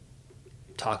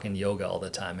talking yoga all the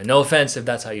time. And no offense if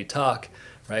that's how you talk,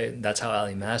 right? That's how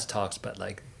Ali Maz talks, but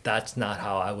like that's not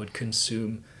how I would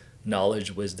consume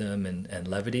knowledge, wisdom, and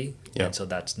levity. And so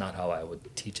that's not how I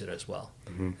would teach it as well.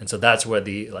 And so that's where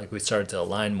we started to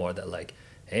align more, that like,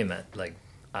 hey man, like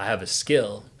I have a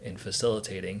skill in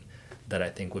facilitating that I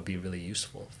think would be really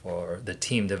useful for the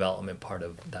team development part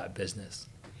of that business.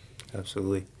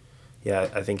 Absolutely. Yeah,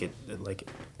 I think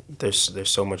there's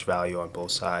so much value on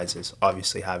both sides. Is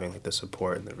obviously having like the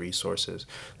support and the resources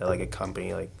that like a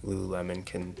company like Lululemon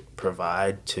can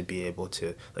provide to be able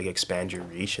to like expand your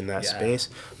reach in that space.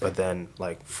 But then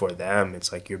like for them,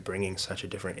 it's like you're bringing such a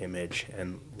different image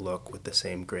and look with the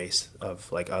same grace of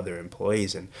like other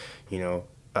employees. And you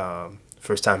know,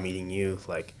 first time meeting you,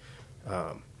 like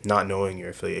not knowing your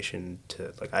affiliation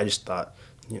to like, I just thought,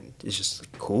 you know, it's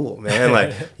just cool, man.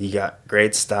 Like you got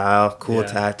great style, cool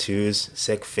tattoos,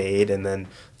 sick fade, and then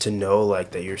to know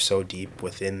like that you're so deep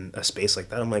within a space like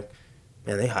that, I'm like,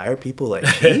 man, they hire people like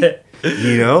me,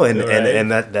 you know,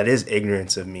 and that is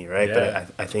ignorance of me, right? But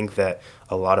I think that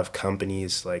a lot of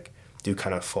companies like do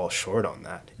kind of fall short on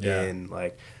that, and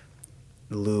like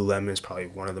Lululemon is probably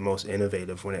one of the most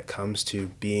innovative when it comes to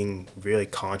being really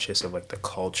conscious of like the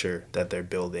culture that they're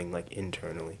building like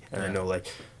internally. And I know like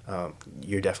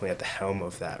you're definitely at the helm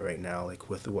of that right now, like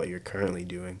with what you're currently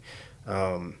doing.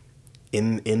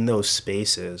 in those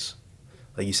spaces,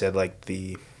 like you said, like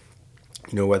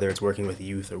whether it's working with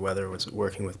youth or whether it's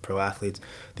working with pro athletes,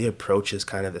 the approach is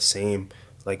kind of the same.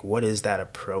 Like, what is that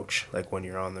approach like when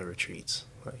you're on the retreats?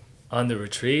 Like, On the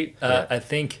retreat, Yeah. I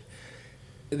think,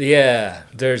 yeah,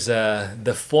 there's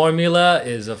the formula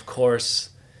is, of course,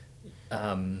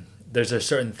 there's a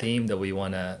certain theme that we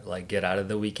want to like get out of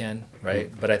the weekend, right?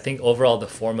 Mm-hmm. But I think overall the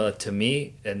formula to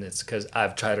me, and it's because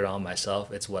I've tried it on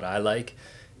myself, it's what I like.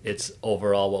 It's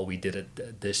overall what we did at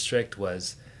the district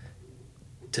was,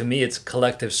 to me, it's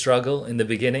collective struggle in the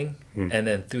beginning, and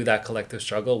then through that collective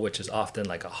struggle, which is often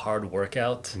like a hard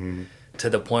workout, to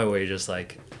the point where you're just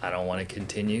like, I don't want to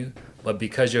continue. But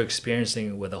because you're experiencing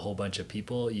it with a whole bunch of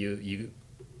people, you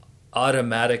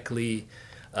automatically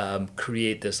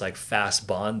create this like fast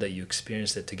bond that you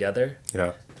experience it together,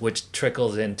 yeah, which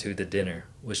trickles into the dinner,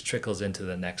 which trickles into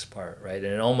the next part, right?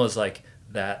 And it almost like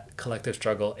that collective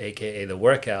struggle, aka the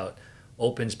workout,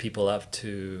 opens people up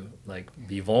to like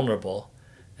be vulnerable,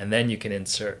 and then you can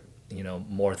insert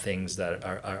more things that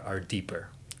are deeper,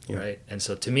 Yeah. right? And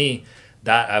so to me,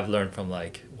 that I've learned from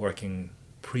like working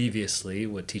previously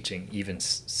with teaching even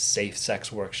safe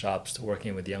sex workshops, to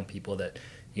working with young people, that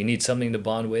you need something to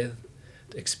bond with,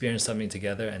 to experience something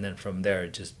together, and then from there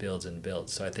it just builds and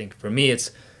builds. So I think for me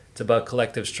it's about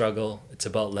collective struggle, it's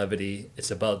about levity,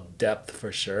 it's about depth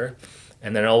for sure,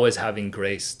 and then always having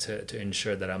grace to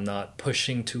ensure that I'm not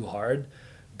pushing too hard,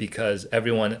 because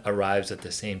everyone arrives at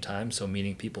the same time, so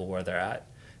meeting people where they're at,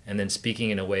 and then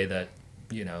speaking in a way that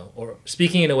or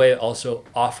speaking in a way also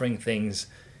offering things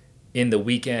in the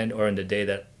weekend or in the day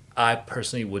that I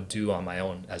personally would do on my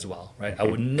own as well, right? I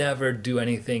would never do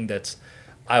anything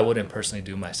I wouldn't personally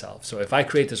do myself. So if I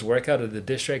create this workout at the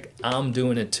district, I'm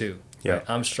doing it too. Yeah. Right?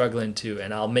 I'm struggling too,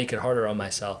 and I'll make it harder on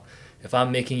myself. If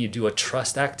I'm making you do a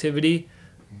trust activity,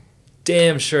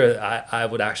 damn sure I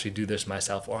would actually do this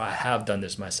myself, or I have done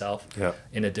this myself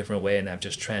in a different way, and I've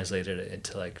just translated it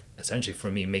into like essentially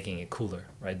for me making it cooler,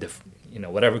 right?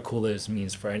 Whatever cool is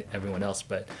means for everyone else,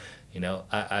 but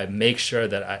I make sure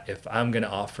that if I'm gonna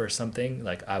offer something,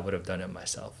 like I would have done it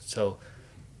myself. So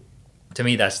to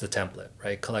me, that's the template,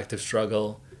 right? Collective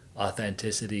struggle,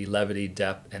 authenticity, levity,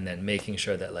 depth, and then making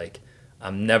sure that like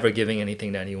I'm never giving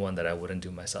anything to anyone that I wouldn't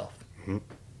do myself. Mm-hmm.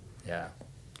 Yeah.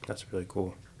 That's really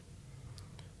cool.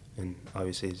 And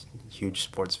obviously, he's a huge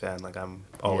sports fan. Like, I'm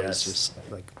always just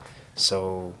like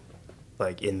so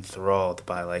like enthralled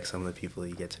by like some of the people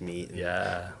you get to meet. And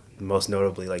Yeah. most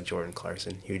notably, like Jordan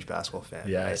Clarkson, huge basketball fan.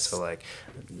 Yes. Right? So like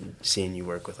seeing you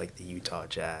work with like the Utah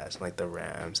Jazz, and, like the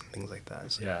Rams and things like that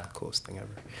is the coolest thing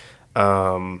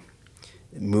ever.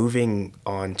 Moving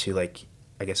on to like,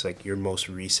 I guess like your most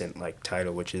recent like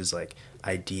title, which is like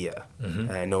IDEA,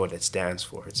 and I know what it stands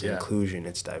for. It's inclusion,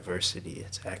 it's diversity,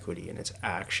 it's equity, and it's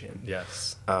action.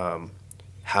 Yes.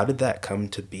 How did that come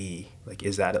to be? Like,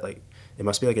 is that like, it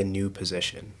must be like a new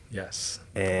position. Yes.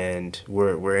 And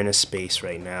we're in a space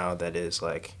right now that is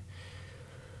like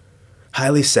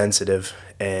highly sensitive,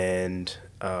 and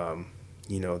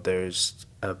there's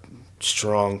a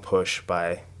strong push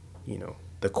by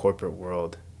the corporate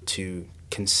world to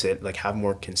have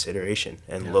more consideration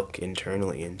and look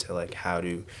internally into like how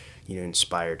to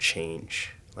inspire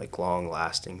change, like long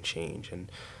lasting change.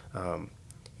 And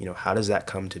how does that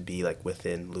come to be like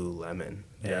within Lululemon?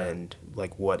 And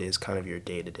like what is kind of your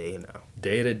day to day now?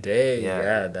 Day to day,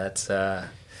 that's day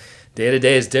to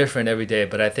day is different every day.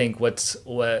 But I think what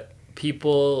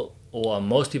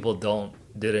most people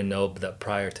didn't know that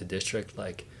prior to district,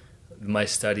 like my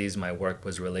studies, my work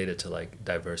was related to like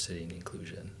diversity and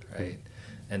inclusion, right?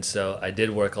 And so I did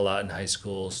work a lot in high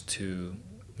schools to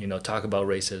talk about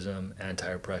racism,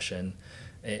 anti-oppression,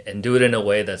 and do it in a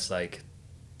way that's like,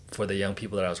 for the young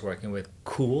people that I was working with,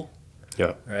 cool.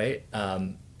 Yeah. Right.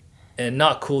 And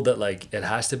not cool that like it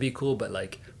has to be cool, but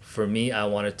like for me, I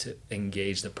wanted to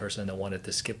engage the person that wanted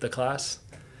to skip the class,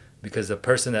 because the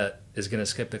person that is going to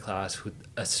skip the class who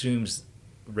assumes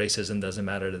racism doesn't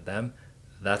matter to them,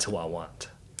 that's who I want.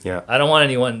 Yeah. I don't want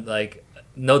anyone, like,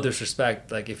 no disrespect,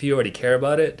 like if you already care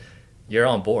about it, you're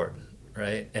on board.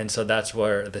 Right. And so that's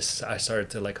where I started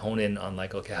to like hone in on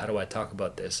like, okay, how do I talk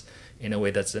about this in a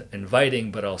way that's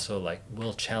inviting, but also like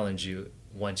will challenge you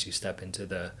once you step into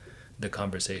the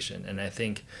conversation. And I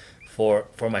think for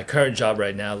my current job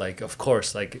right now, like, of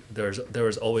course, like there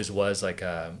always was like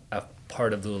a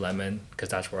part of Lululemon, because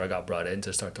that's where I got brought in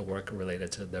to start to work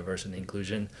related to diversity and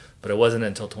inclusion. But it wasn't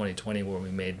until 2020 where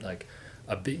we made like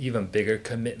even bigger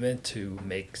commitment to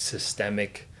make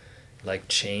systemic like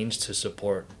change to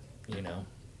support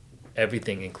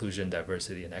everything inclusion,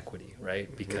 diversity, and equity,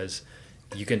 right? Because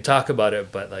you can talk about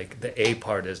it, but like the A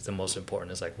part is the most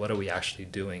important. Is like, what are we actually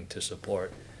doing to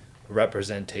support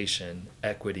representation,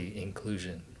 equity,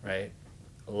 inclusion, right?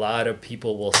 A lot of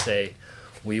people will say,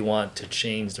 we want to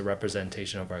change the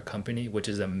representation of our company, which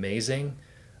is amazing.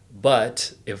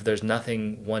 But if there's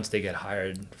nothing once they get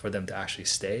hired for them to actually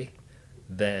stay,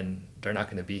 then they're not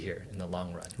going to be here in the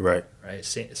long run. Right. Right.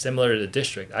 Similar to the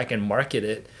district, I can market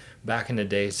it back in the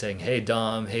day saying, hey,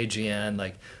 Dom, hey, Jian,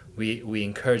 like we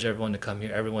encourage everyone to come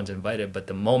here. Everyone's invited. But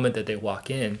the moment that they walk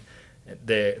in,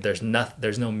 there's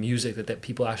no music that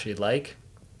people actually like.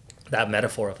 That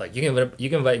metaphor of like, you can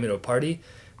invite me to a party,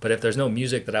 but if there's no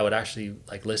music that I would actually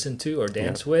like listen to or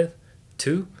dance with,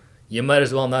 you might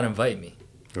as well not invite me.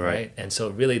 Right. And so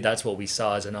really that's what we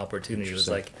saw as an opportunity. It was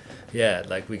like, yeah,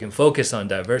 like we can focus on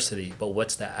diversity, but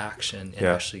what's the action in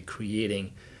actually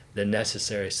creating the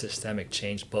necessary systemic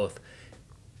change, both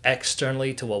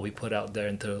externally to what we put out there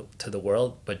into the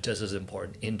world, but just as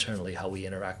important internally, how we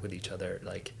interact with each other,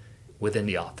 like within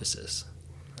the offices.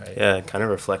 Right. Yeah, kind of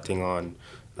reflecting on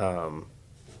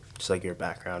just like your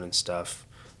background and stuff,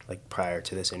 like prior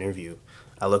to this interview,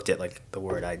 I looked at like the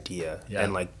word idea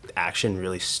and like action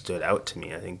really stood out to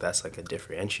me. I think that's like a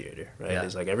differentiator, right?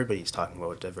 It's like everybody's talking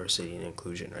about diversity and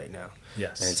inclusion right now.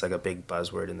 Yes. And it's like a big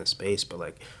buzzword in the space, but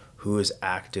like who is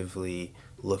actively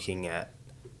looking at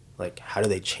like how do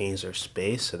they change their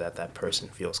space so that that person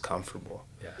feels comfortable?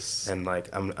 Yes. And like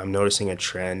I'm noticing a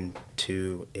trend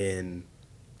too in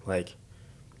like,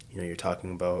 you know, you're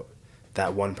talking about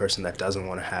that one person that doesn't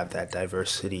want to have that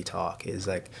diversity talk is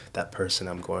like that person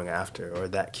I'm going after, or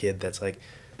that kid that's like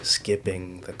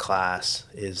skipping the class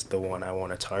is the one I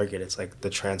want to target. It's like the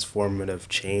transformative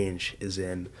change is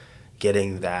in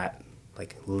getting that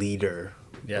like leader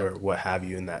or what have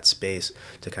you in that space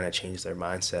to kind of change their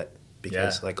mindset,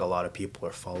 because like a lot of people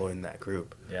are following that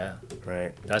group. Yeah.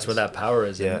 Right. That's where that power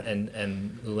is. Yeah.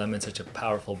 And Lululemon's such a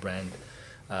powerful brand.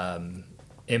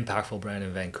 Impactful brand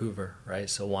in Vancouver, right?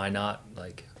 So why not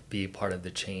like be part of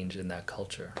the change in that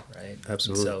culture, right?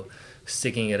 Absolutely. And so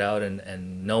sticking it out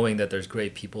and knowing that there's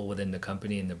great people within the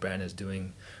company and the brand is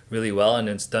doing really well, and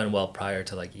it's done well prior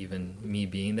to like even me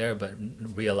being there, but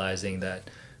realizing that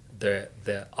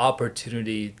the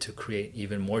opportunity to create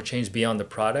even more change beyond the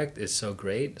product is so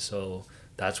great. So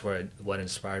that's what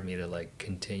inspired me to like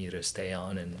continue to stay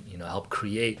on and, you know, help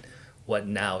create what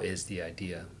now is the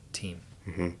idea team.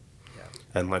 Mm-hmm.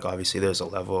 And like obviously there's a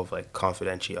level of like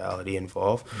confidentiality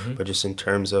involved, but just in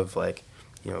terms of like,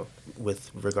 you know,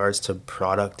 with regards to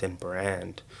product and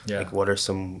brand, like what are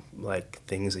some like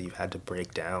things that you've had to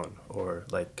break down or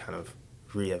like kind of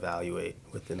reevaluate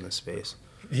within the space?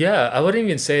 Yeah, I wouldn't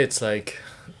even say it's like,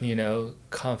 you know,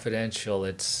 confidential.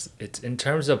 It's in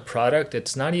terms of product,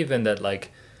 it's not even that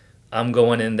like I'm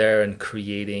going in there and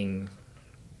creating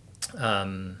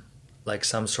like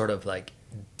some sort of like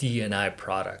D&I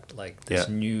product, like this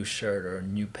new shirt or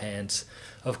new pants.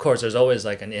 Of course, there's always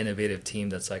like an innovative team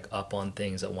that's like up on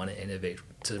things that want to innovate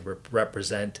to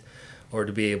represent or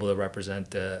to be able to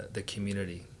represent the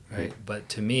community, right? But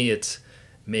to me, it's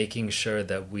making sure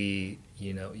that we,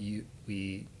 you know,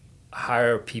 we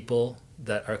hire people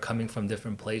that are coming from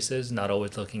different places, not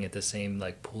always looking at the same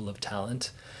like pool of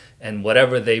talent, and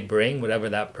whatever they bring, whatever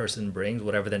that person brings,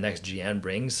 whatever the next GN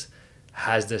brings,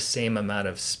 has the same amount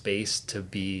of space to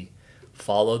be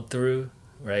followed through,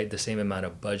 right? The same amount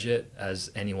of budget as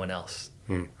anyone else,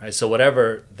 right? So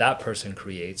whatever that person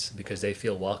creates, because they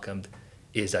feel welcomed,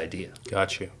 is idea.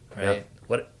 Got you. Right?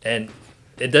 And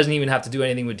it doesn't even have to do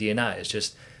anything with D&I. It's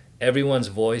just everyone's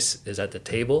voice is at the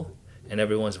table, and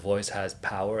everyone's voice has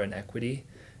power and equity.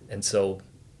 And so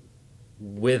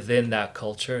within that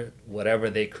culture, whatever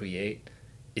they create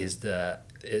is the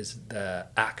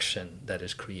action that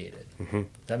is created.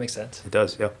 That makes sense? It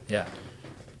does, yeah. Yeah.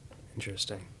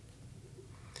 Interesting.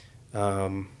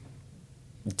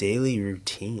 Daily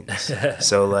routines.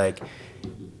 So like,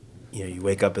 you know, you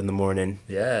wake up in the morning.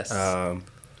 Yes.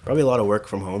 Probably a lot of work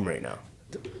from home right now.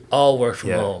 All work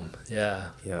from home. Yeah.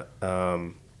 Yeah.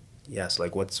 Yes.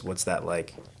 Like what's that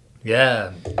like?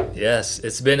 Yeah. Yes.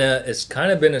 It's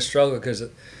kind of been a struggle because,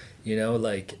 you know,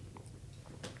 like,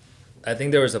 I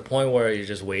think there was a point where you're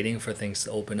just waiting for things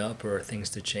to open up or things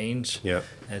to change. Yeah.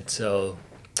 And so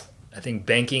I think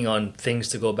banking on things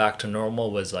to go back to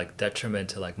normal was like detriment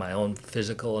to like my own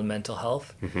physical and mental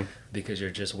health, because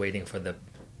you're just waiting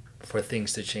for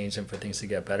things to change and for things to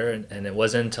get better. And it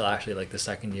wasn't until actually like the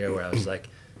second year where I was like,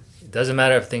 it doesn't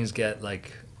matter if things get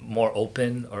like more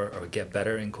open or get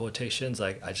better in quotations,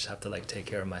 like I just have to like take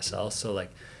care of myself. So like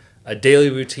a daily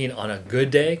routine on a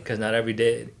good day, because not every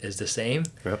day is the same.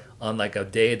 Yep. On like a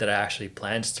day that I actually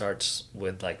plan starts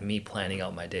with like me planning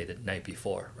out my day the night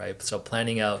before, right? So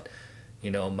planning out,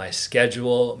 my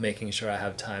schedule, making sure I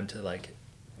have time to like,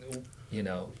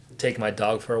 take my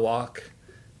dog for a walk.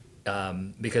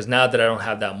 Because now that I don't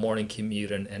have that morning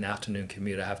commute and afternoon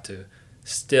commute, I have to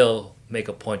still make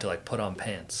a point to like put on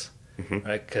pants.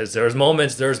 Right, because there's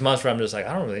months where I'm just like,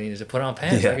 I don't really need to put on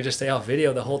pants. I could just stay off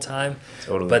video the whole time.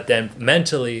 Totally. But then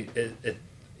mentally, it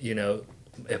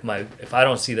if I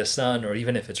don't see the sun, or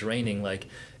even if it's raining, like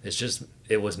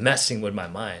it was messing with my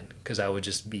mind, because I would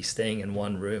just be staying in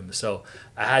one room. So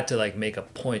I had to like make a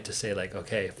point to say like,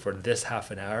 okay, for this half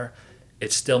an hour,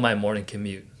 it's still my morning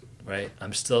commute, right?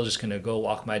 I'm still just gonna go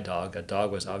walk my dog. A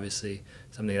dog was obviously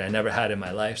something that I never had in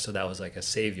my life, so that was like a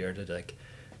savior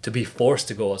to be forced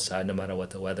to go outside no matter what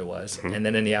the weather was. And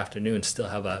then in the afternoon, still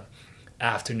have a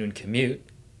afternoon commute,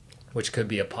 which could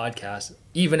be a podcast,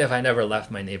 even if I never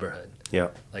left my neighborhood. Yeah.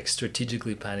 Like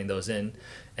strategically planning those in.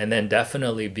 And then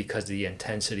definitely, because of the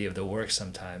intensity of the work,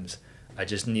 sometimes I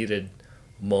just needed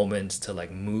moments to like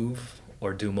move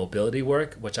or do mobility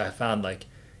work, which I found like,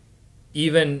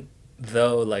 even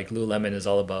though like Lululemon is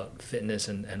all about fitness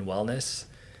and wellness,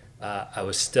 I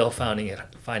was still finding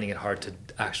it hard to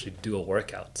actually do a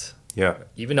workout. Yeah.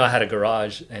 Even though I had a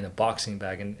garage and a boxing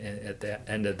bag at the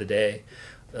end of the day,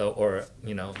 or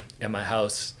in my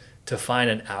house, to find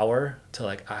an hour to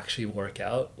like actually work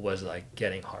out was like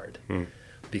getting hard,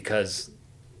 because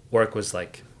work was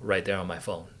like right there on my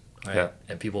phone, right? Yeah.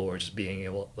 And people were just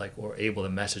were able to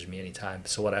message me anytime.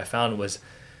 So what I found was,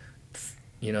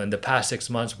 in the past 6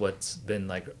 months, what's been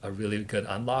like a really good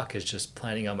unlock is just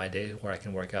planning out my day where I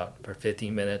can work out for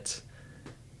 15 minutes.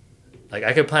 Like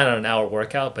I could plan on an hour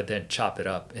workout, but then chop it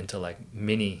up into like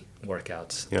mini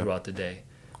workouts throughout the day.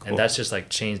 Cool. And that's just like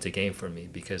changed the game for me,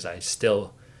 because I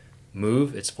still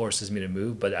move. It forces me to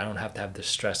move, but I don't have to have the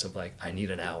stress of like, I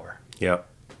need an hour. Yeah.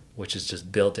 Which is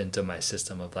just built into my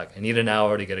system of like, I need an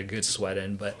hour to get a good sweat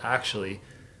in, but actually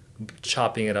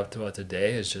chopping it up throughout the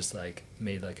day has just like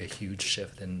made like a huge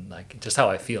shift in like just how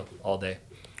I feel all day.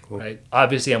 Cool. Right?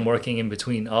 Obviously I'm working in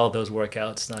between all those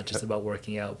workouts, not just about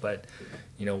working out, but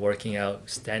working out,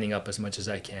 standing up as much as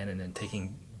I can, and then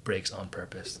taking breaks on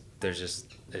purpose. It's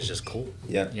just cool.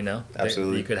 Yeah.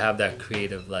 Absolutely. You could have that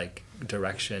creative like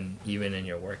direction even in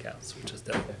your workouts, which is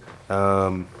dope.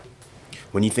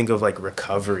 When you think of like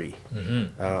recovery,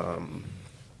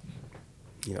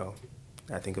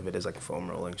 I think of it as like foam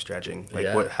rolling, stretching.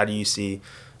 Like how do you see,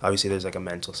 obviously there's like a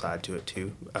mental side to it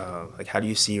too. Like how do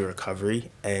you see recovery,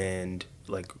 and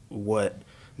like what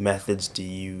methods do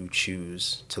you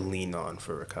choose to lean on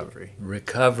for recovery?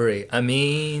 Recovery. I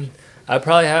mean, I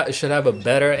probably should have a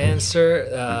better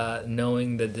answer,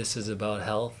 knowing that this is about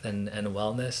health and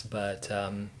wellness, but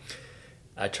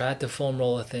I tried the foam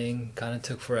roller thing, kind of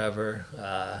took forever.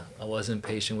 I wasn't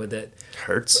patient with it.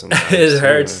 Hurts sometimes. It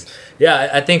hurts. Yeah,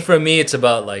 I think for me it's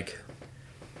about like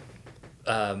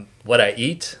what I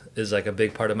eat is like a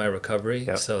big part of my recovery.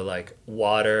 Yep. So like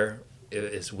water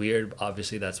is weird.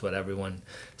 Obviously that's what everyone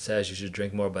says, you should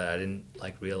drink more, but I didn't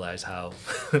like realize how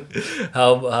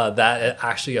that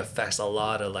actually affects a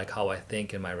lot of like how I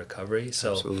think in my recovery.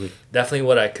 So Absolutely. Definitely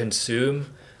what I consume.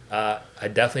 I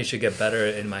definitely should get better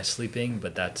in my sleeping,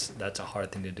 but that's a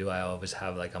hard thing to do. I always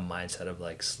have like a mindset of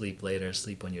like sleep later,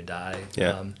 sleep when you die,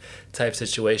 type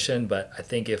situation. But I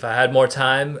think if I had more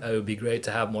time, it would be great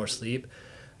to have more sleep.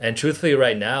 And truthfully,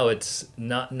 right now, it's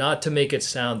not to make it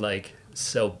sound like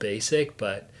so basic,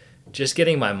 but just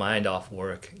getting my mind off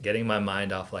work, getting my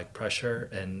mind off like pressure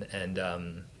and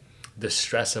the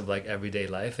stress of like everyday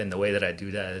life. And the way that I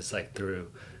do that is like through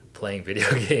playing video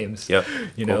games,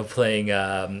 playing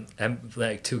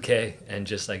like 2K and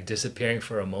just like disappearing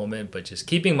for a moment, but just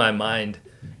keeping my mind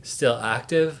still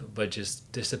active, but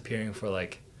just disappearing for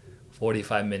like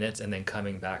 45 minutes and then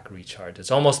coming back recharged.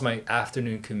 It's almost my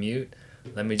afternoon commute.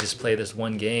 Let me just play this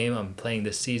one game. I'm playing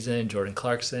this season. Jordan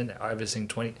Clarkson averaging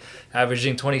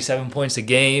 27 points a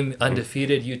game,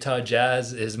 undefeated. Utah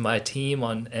Jazz is my team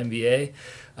on NBA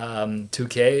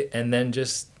 2K, and then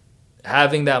just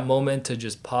having that moment to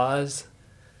just pause,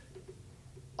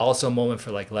 also a moment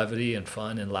for like levity and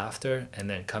fun and laughter, and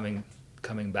then coming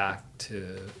back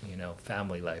to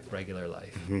family life, regular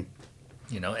life, and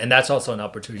that's also an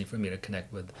opportunity for me to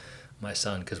connect with my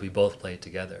son, because we both play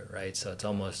together, right? So it's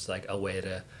almost like a way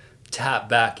to tap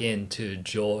back into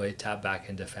joy, tap back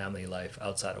into family life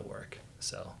outside of work.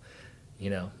 So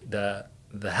the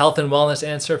health and wellness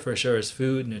answer for sure is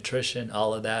food, nutrition,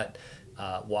 all of that.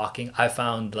 Walking, I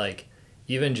found like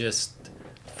even just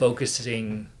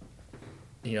focusing,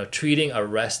 treating a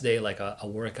rest day like a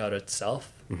workout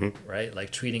itself, right?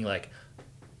 Like treating like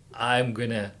I'm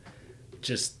gonna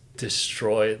just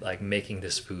destroy like making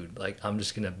this food. Like I'm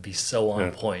just gonna be so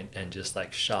on point and just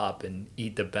like shop and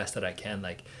eat the best that I can.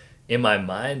 Like in my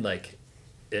mind, like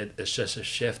it's just a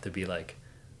shift to be like,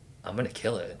 I'm gonna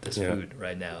kill it at this food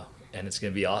right now, and it's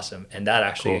gonna be awesome. And that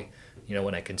actually, you know,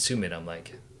 when I consume it, I'm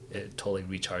like, it totally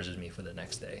recharges me for the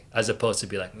next day, as opposed to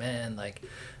be like, man, like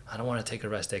I don't want to take a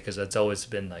rest day, because that's always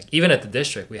been like, even at the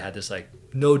district we had this like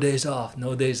no days off,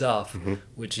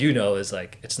 which, you know, is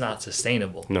like it's not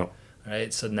sustainable. No.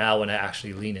 Right. So now when I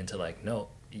actually lean into like, no,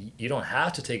 you don't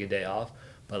have to take a day off,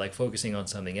 but like focusing on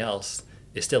something else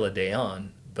is still a day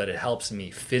on, but it helps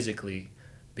me physically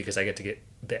because I get to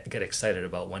get excited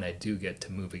about when I do get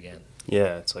to move again.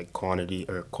 Yeah, it's like quantity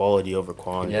or quality over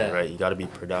quantity, right? You got to be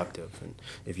productive, and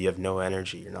if you have no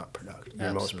energy, you're not productive.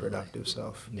 Your most productive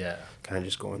self. Yeah. Kind of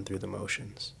just going through the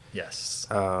motions. Yes.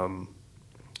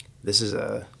 This is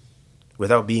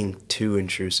without being too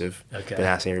intrusive. Okay. Been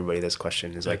asking everybody this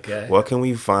question is like, Okay. what can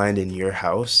we find in your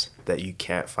house that you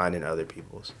can't find in other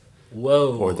people's?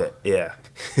 Whoa. Or that, yeah.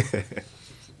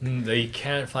 That you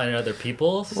can't find in other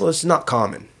people's? Well, it's not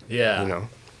common. Yeah. You know.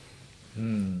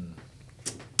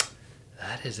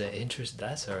 That is an interest.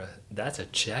 That's a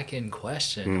check-in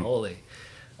question. Holy.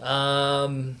 I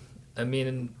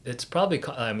mean, it's probably.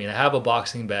 I mean, I have a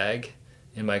boxing bag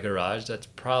in my garage. That's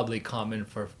probably common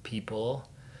for people.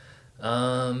 That's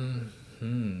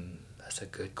a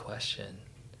good question.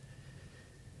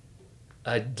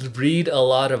 I read a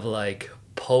lot of like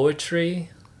poetry.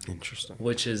 Interesting.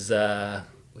 Which is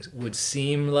would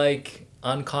seem like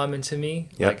uncommon to me.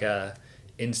 Yep. Like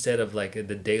instead of like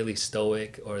the daily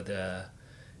stoic or the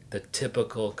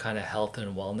typical kind of health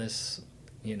and wellness,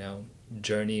 you know,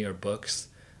 journey or books,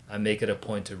 I make it a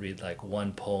point to read like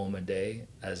one poem a day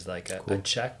as like a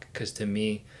check, because to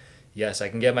me, yes, I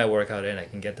can get my workout in, I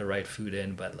can get the right food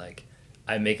in, but like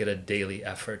I make it a daily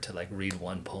effort to like read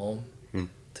one poem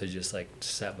to just like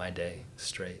set my day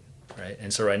straight, right?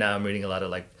 And so right now I'm reading a lot of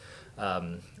like I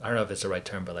don't know if it's the right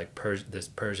term, but like this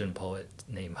Persian poet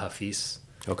named Hafiz.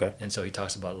 Okay. And so he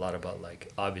talks about a lot about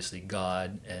like obviously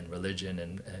God and religion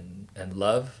and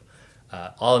love,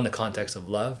 all in the context of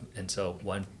love. And so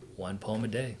one poem a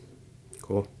day.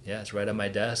 Cool. Yeah, it's right on my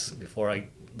desk before I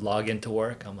log into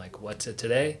work. I'm like, what's it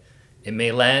today? It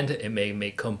may land, it may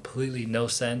make completely no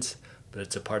sense, but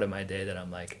it's a part of my day that I'm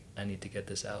like, I need to get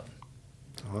this out.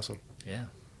 Awesome. Yeah.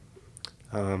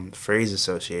 Phrase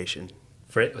association.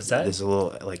 What's that? There's a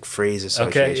little like phrase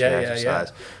association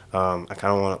exercise. Yeah. I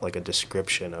kind of want like a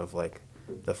description of like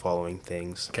the following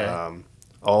things. Okay.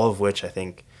 All of which I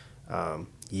think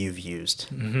you've used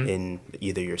in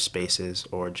either your spaces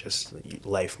or just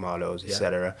life mottos,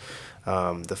 etc.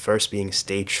 The first being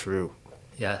stay true.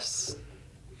 Yes.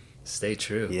 Stay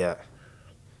true. Yeah.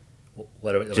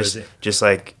 What is it? Just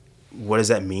like, what does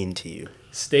that mean to you?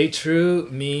 Stay true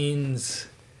means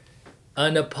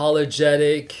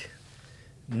unapologetic,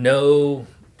 no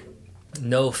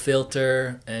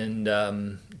filter,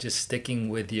 and just sticking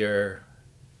with your,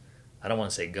 I don't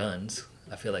want to say guns.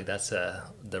 I feel like that's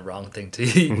the wrong thing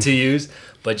to use,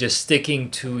 but just sticking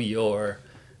to your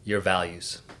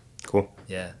values. Cool.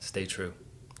 Yeah, stay true.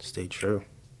 Stay true.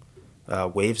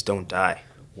 Waves don't die.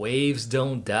 Waves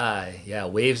don't die. Yeah,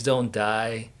 waves don't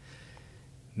die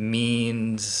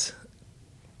means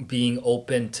being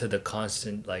open to the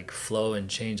constant like flow and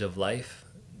change of life.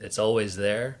 It's always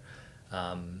there,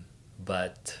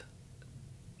 but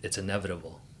it's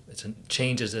inevitable.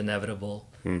 Change is inevitable.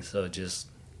 So just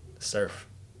surf.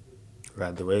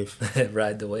 Ride the wave.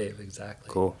 Ride the wave, exactly.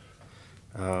 Cool.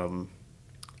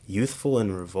 Youthful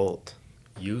and revolt.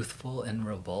 Youthful and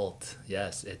revolt.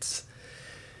 Yes, it's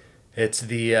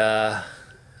the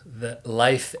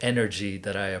life energy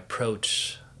that I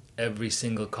approach every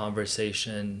single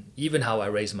conversation, even how I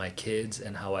raise my kids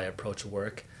and how I approach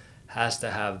work, has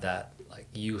to have that like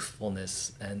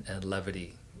youthfulness and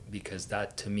levity, because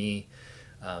that to me,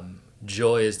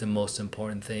 joy is the most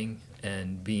important thing,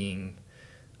 and being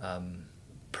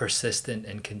persistent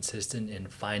and consistent in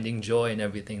finding joy in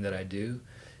everything that I do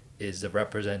is the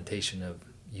representation of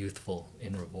youthful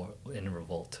in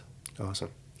revolt. Awesome.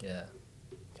 Yeah.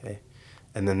 Okay.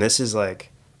 And then this is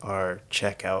like our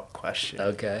checkout question.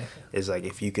 Okay. Is like,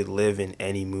 if you could live in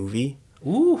any movie,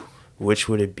 Ooh. which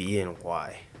would it be and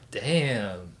why?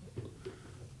 Damn.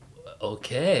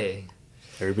 Okay.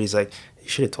 Everybody's like, you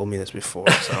should have told me this before.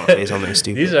 So I'll say something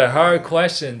stupid. These are hard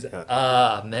questions.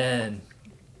 Yeah. Man.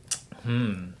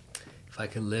 If I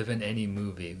could live in any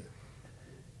movie.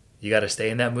 You got to stay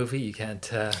in that movie. You can't.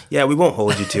 Yeah, we won't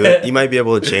hold you to it. You might be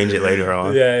able to change it later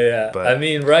on. Yeah. But I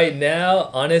mean, right now,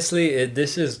 honestly,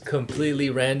 this is completely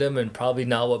random and probably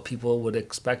not what people would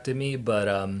expect of me.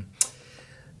 But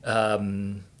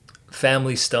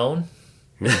Family Stone.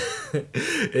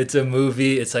 It's a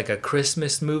movie. It's like a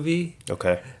Christmas movie.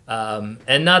 Okay.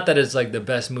 And not that it's like the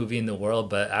best movie in the world,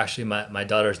 but actually my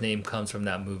daughter's name comes from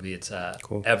that movie. It's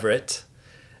Cool. Everett.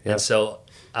 Yeah. And so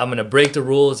I'm going to break the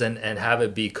rules and have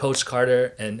it be Coach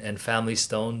Carter and Family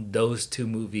Stone. Those two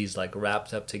movies like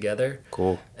wrapped up together.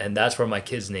 Cool. And that's where my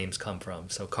kids' names come from.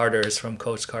 So Carter is from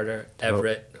Coach Carter.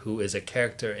 Everett, who is a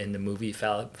character in the movie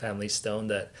Family Stone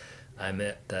that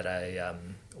I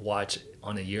watch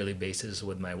on a yearly basis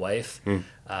with my wife.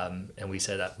 And we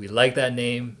said that we like that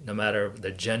name no matter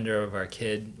the gender of our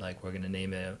kid. Like we're going to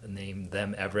name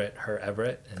them Everett, her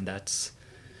Everett. And that's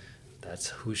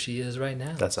who she is right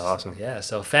now. That's awesome. So, yeah,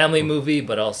 so family movie,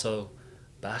 but also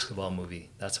basketball movie.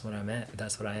 That's what I'm at.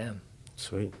 That's what I am.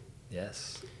 Sweet.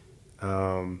 Yes.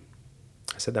 I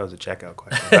said that was a checkout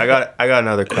question. I got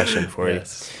another question for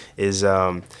Yes. you. Is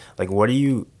like, what are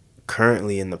you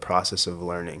currently in the process of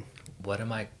learning? What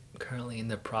am I currently in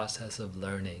the process of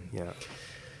learning? Yeah.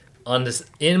 On this,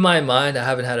 in my mind, I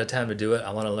haven't had a time to do it.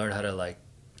 I want to learn how to like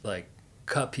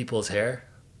cut people's hair.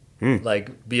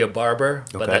 Like be a barber,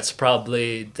 but Okay.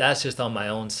 that's just on my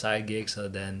own side gig. So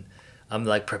then I'm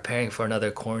like preparing for another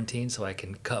quarantine so I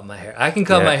can cut my hair. I can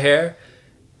cut my hair,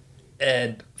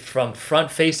 and from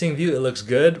front facing view it looks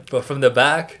good, but from the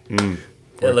back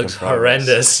it looks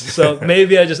horrendous. So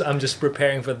maybe I'm just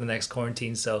preparing for the next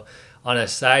quarantine. So on a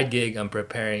side gig I'm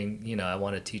preparing. I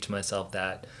want to teach myself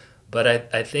that. But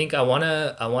I think I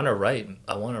wanna write.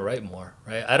 I wanna write more,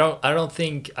 right? I don't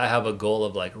think I have a goal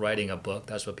of like writing a book.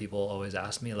 That's what people always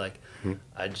ask me. Like,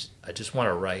 I just want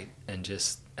to write and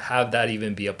just have that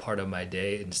even be a part of my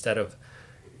day instead of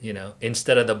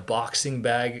the boxing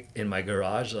bag in my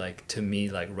garage. Like to me,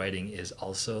 like writing is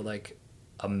also like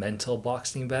a mental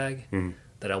boxing bag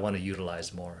that I want to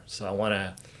utilize more. So I want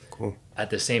to at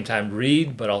the same time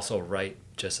read, but also write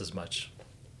just as much.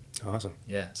 Awesome.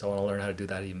 Yeah, so I want to learn how to do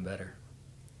that even better.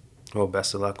 Well,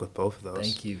 best of luck with both of those.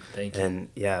 Thank you. And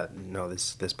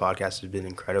this podcast has been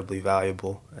incredibly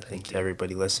valuable, I think, to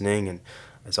everybody listening. And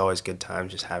it's always good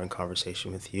times just having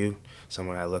conversation with you,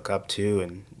 someone I look up to,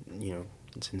 and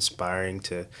it's inspiring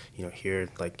to hear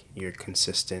like your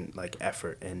consistent like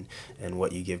effort and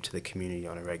what you give to the community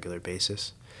on a regular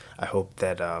basis. I hope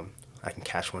that I can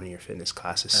catch one of your fitness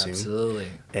classes soon. Absolutely.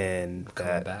 And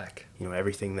Coming back.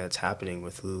 Everything that's happening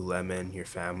with Lululemon, your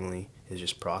family, is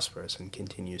just prosperous and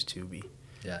continues to be.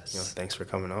 Yes. Thanks for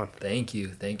coming on. Thank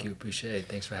you. Appreciate it.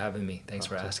 Thanks for having me. Thanks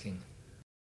for asking.